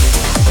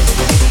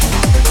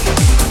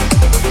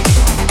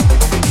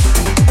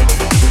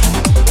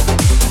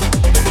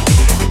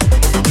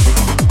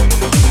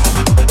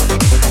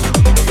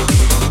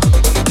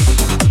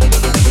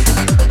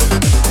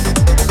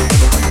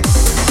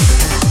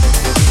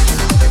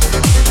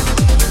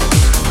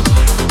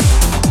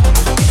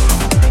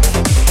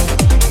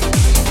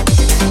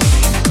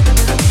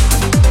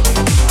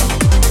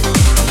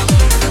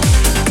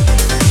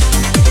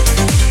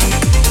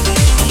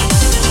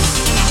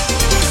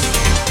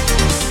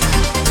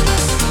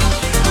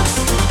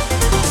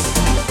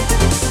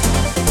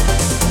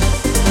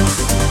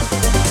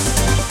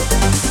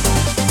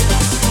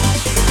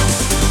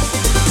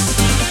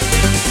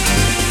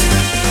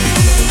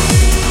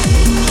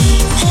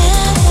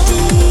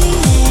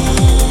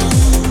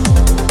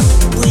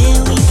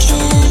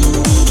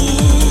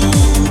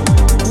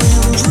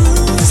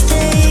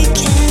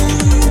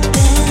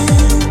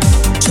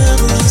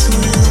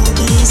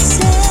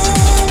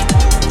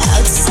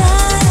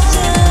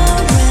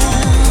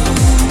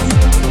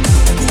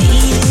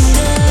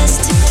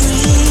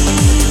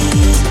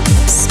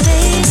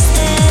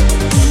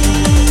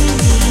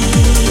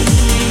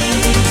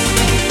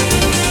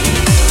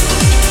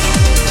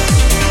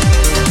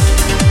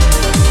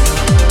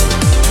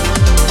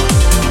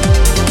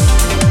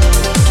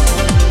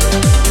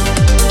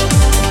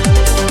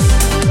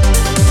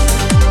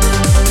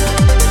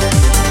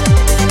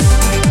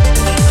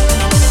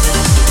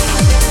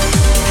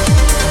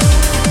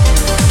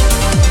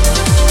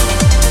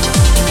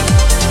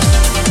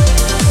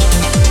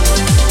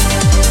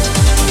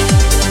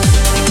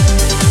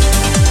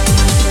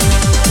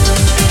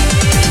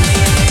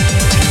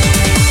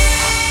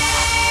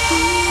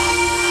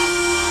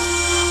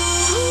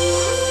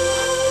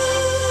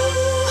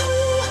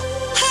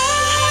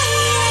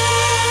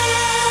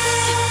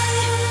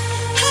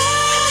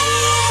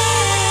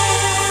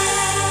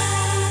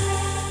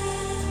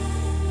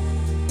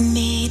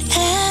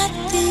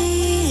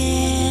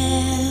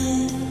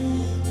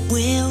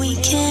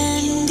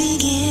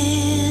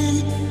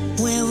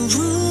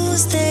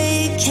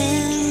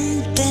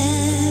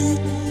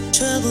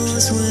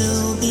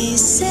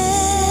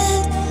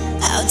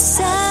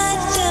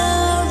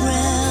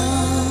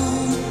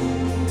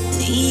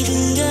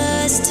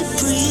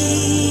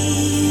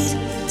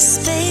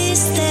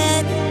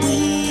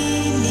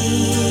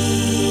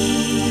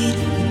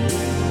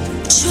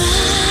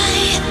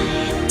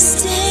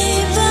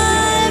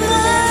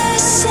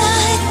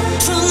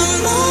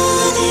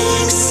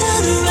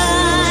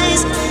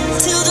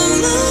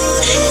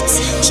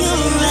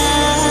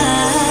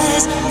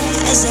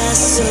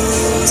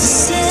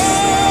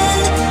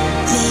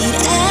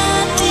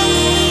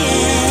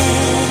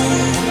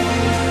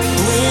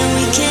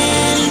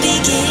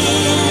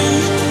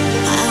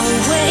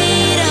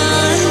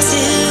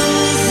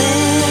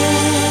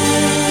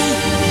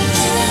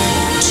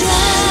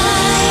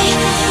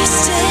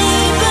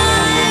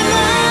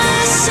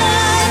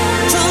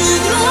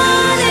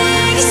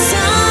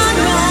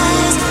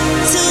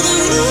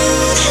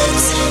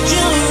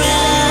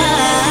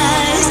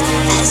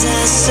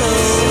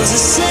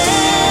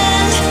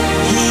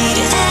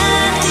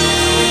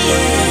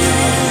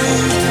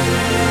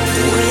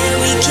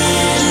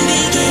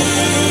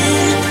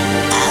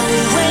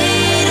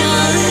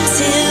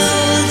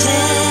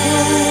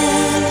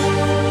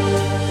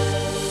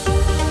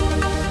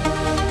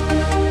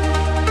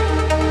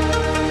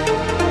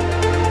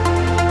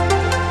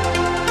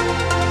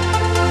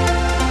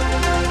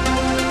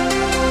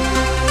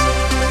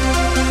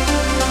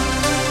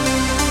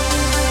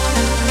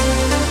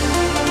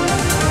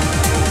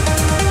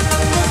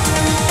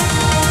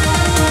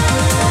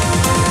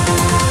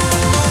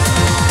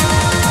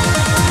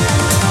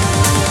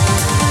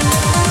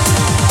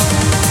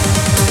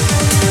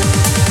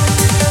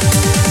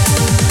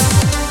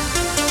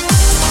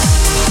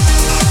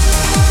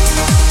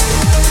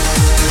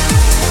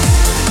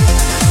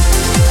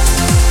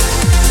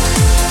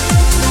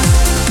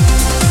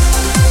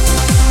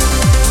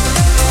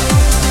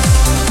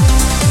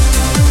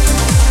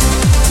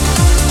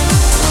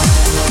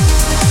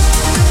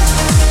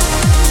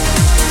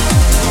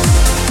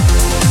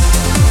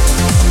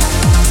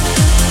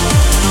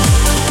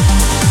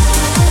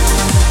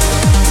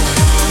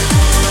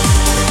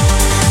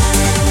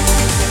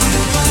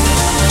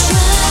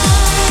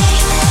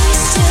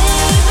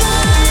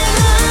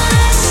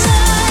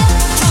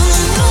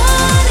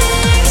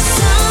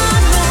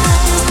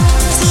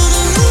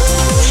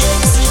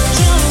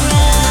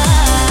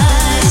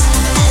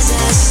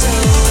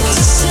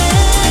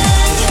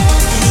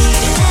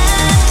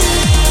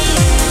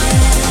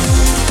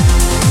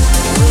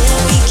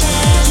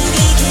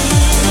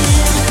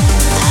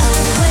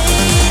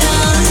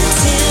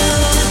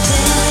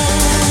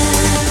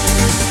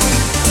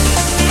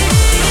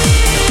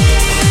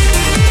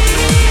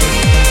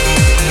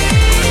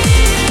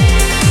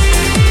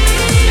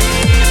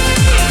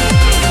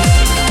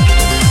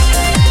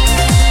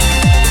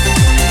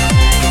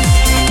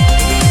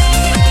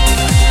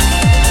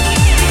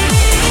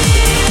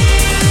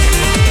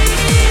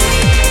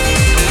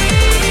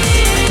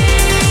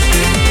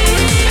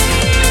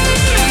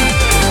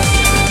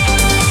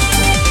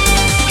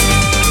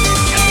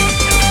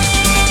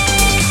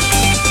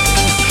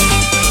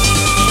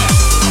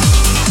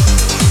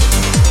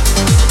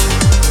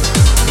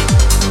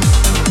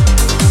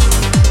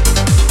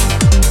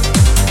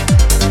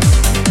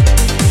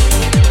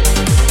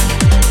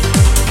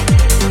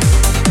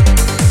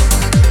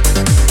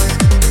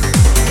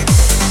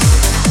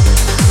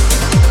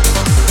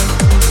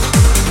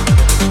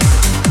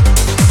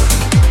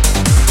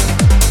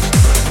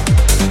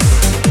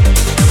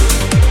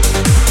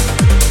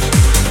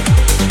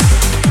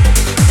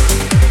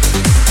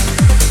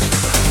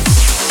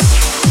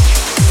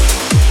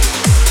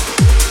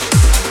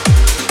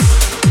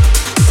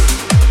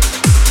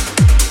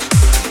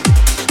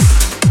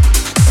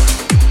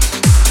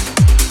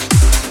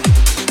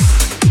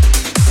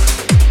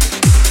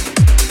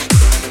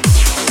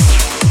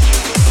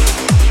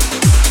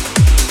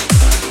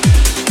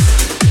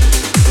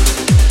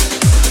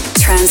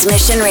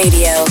 Transmission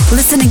Radio.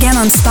 Listen again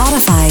on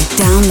Spotify,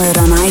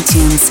 download on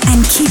iTunes,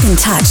 and keep in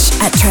touch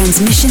at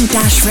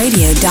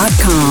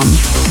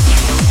transmission-radio.com.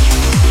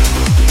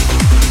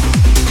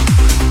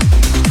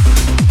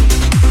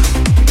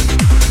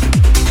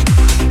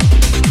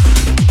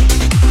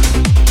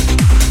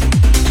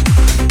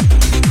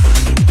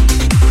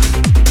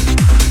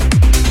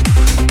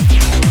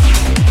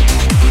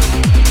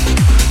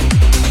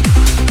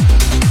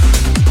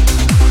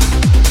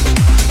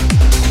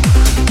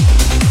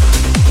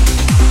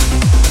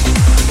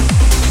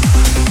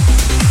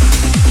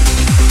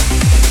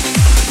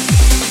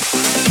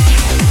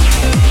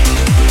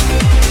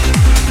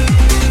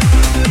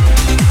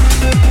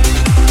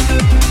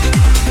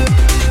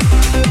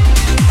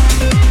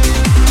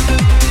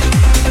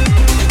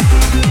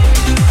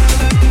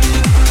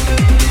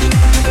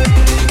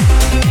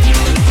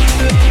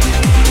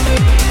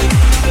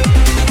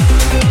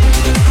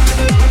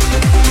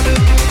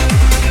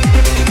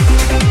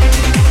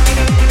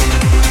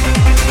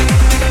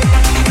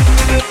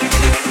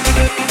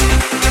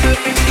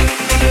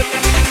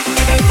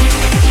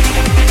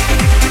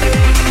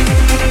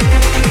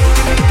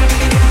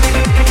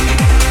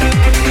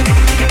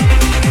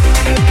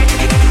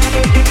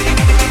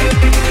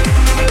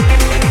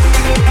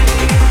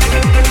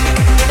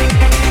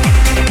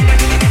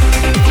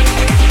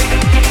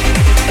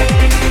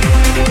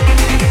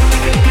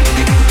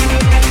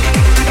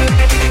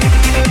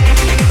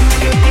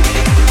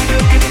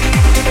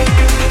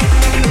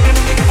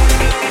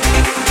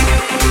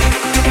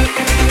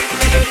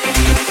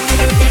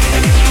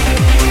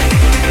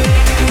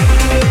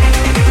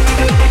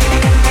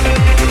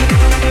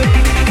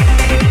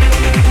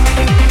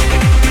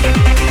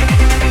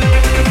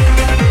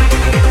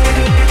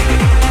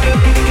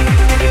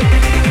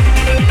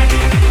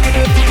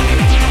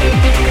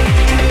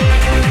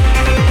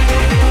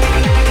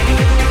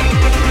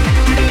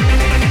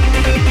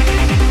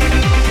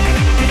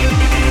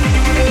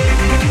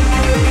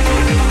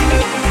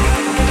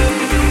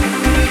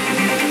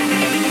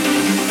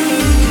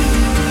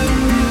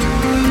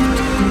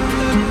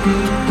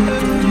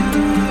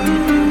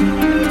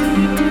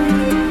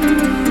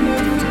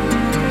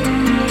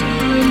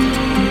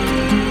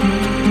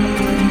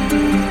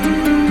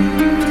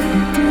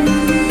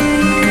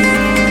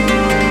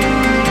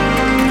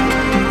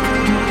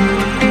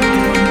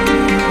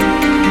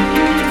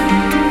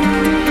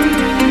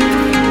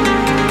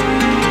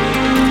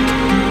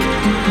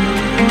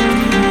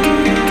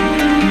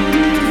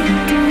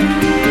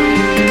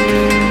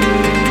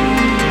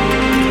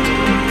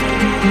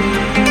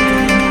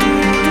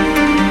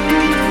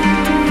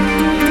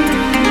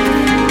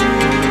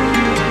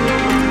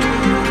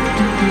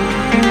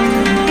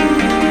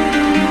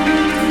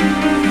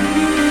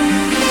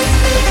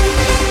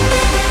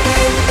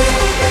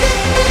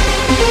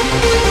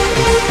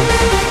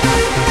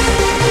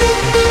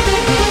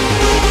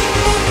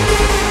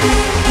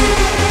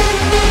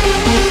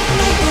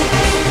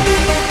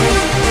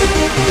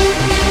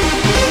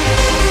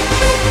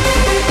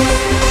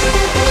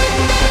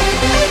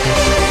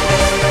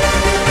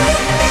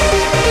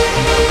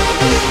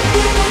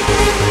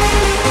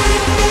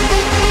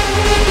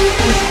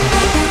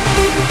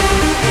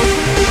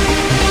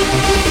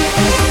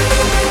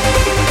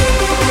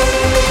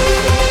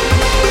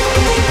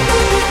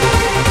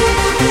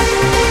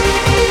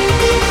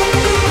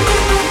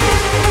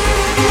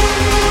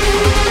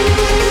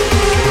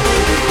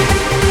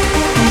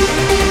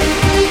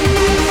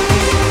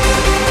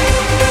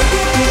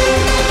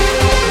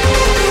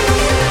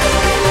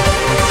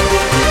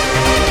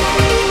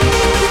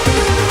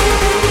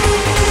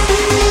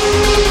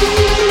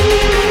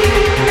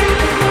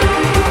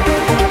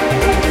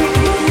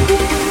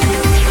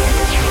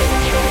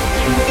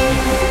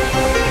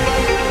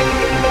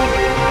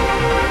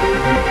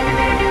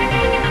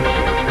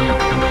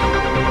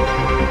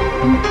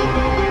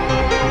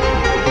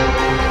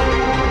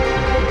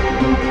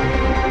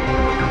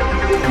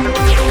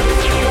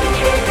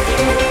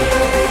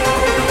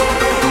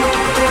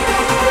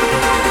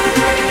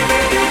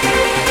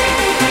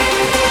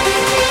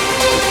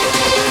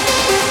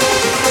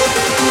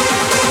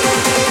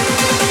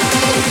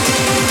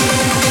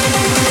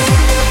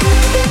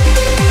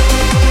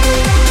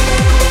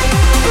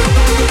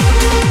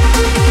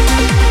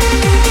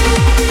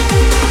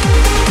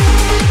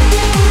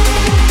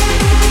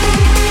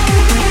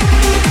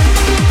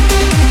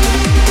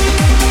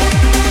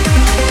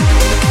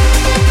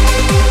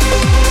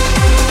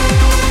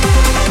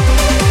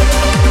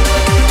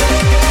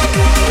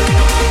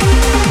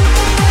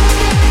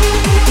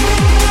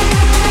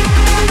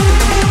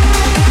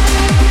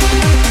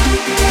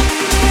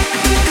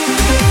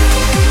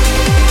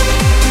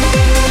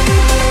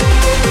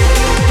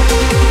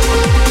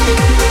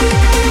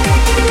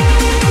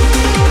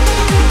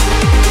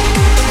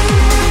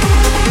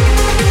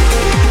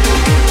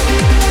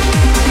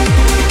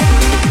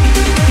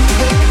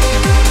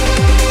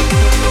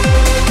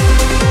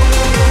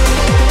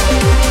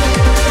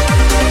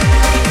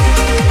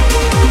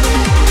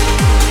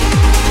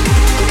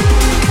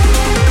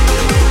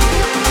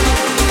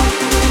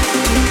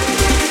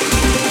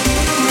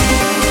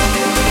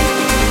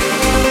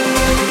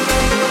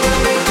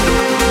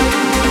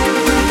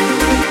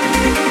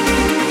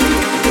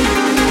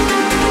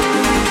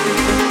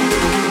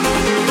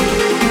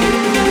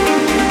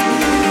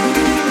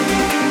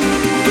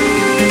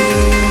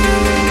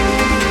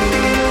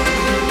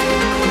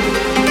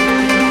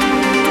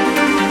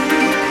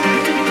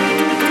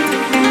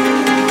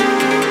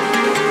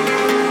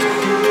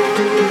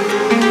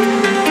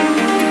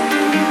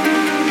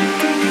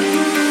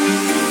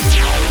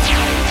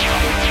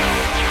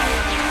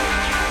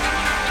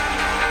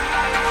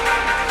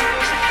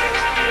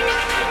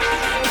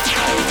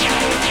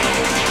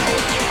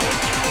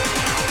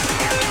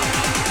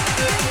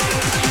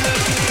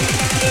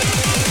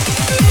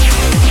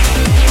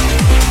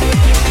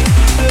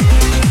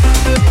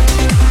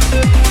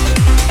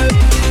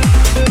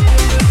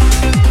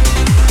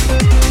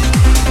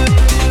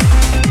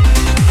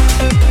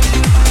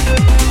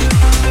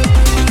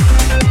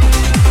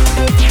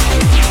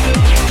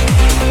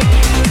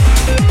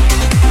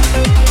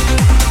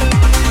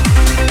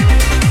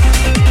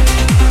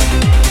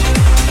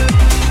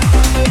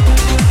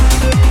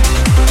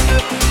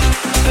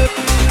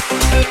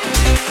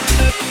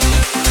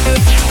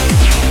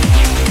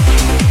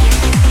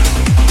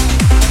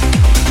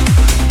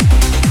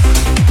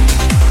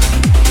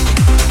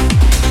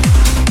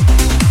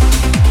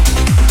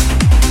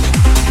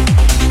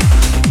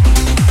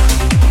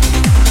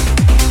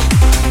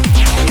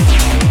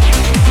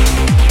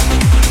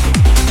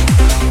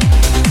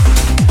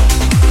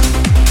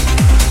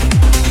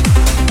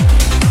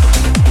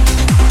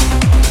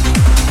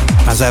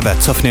 as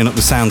ever, toughening up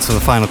the sounds for the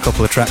final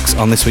couple of tracks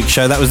on this week's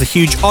show. That was the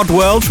huge Odd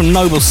World from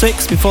Noble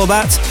Six. Before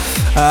that,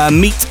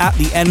 Meet at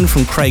the End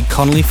from Craig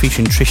Connolly,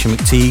 featuring Trisha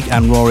McTeague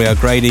and Rory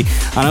O'Grady.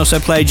 And I also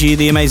played you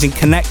the amazing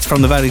Connect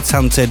from the very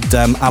talented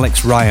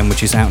Alex Ryan,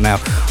 which is out now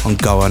on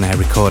Go On Air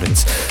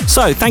Recordings.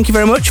 So, thank you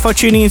very much for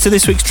tuning into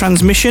this week's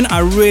transmission. I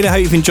really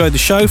hope you've enjoyed the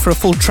show. For a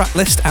full track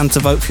list and to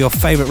vote for your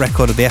favourite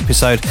record of the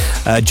episode,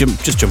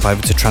 just jump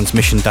over to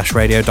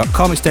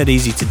transmission-radio.com. It's dead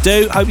easy to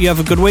do. Hope you have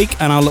a good week,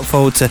 and I'll look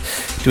forward to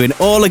doing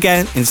it all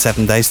again in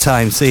 7 days'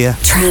 time. See ya.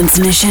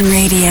 Transmission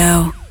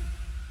Radio.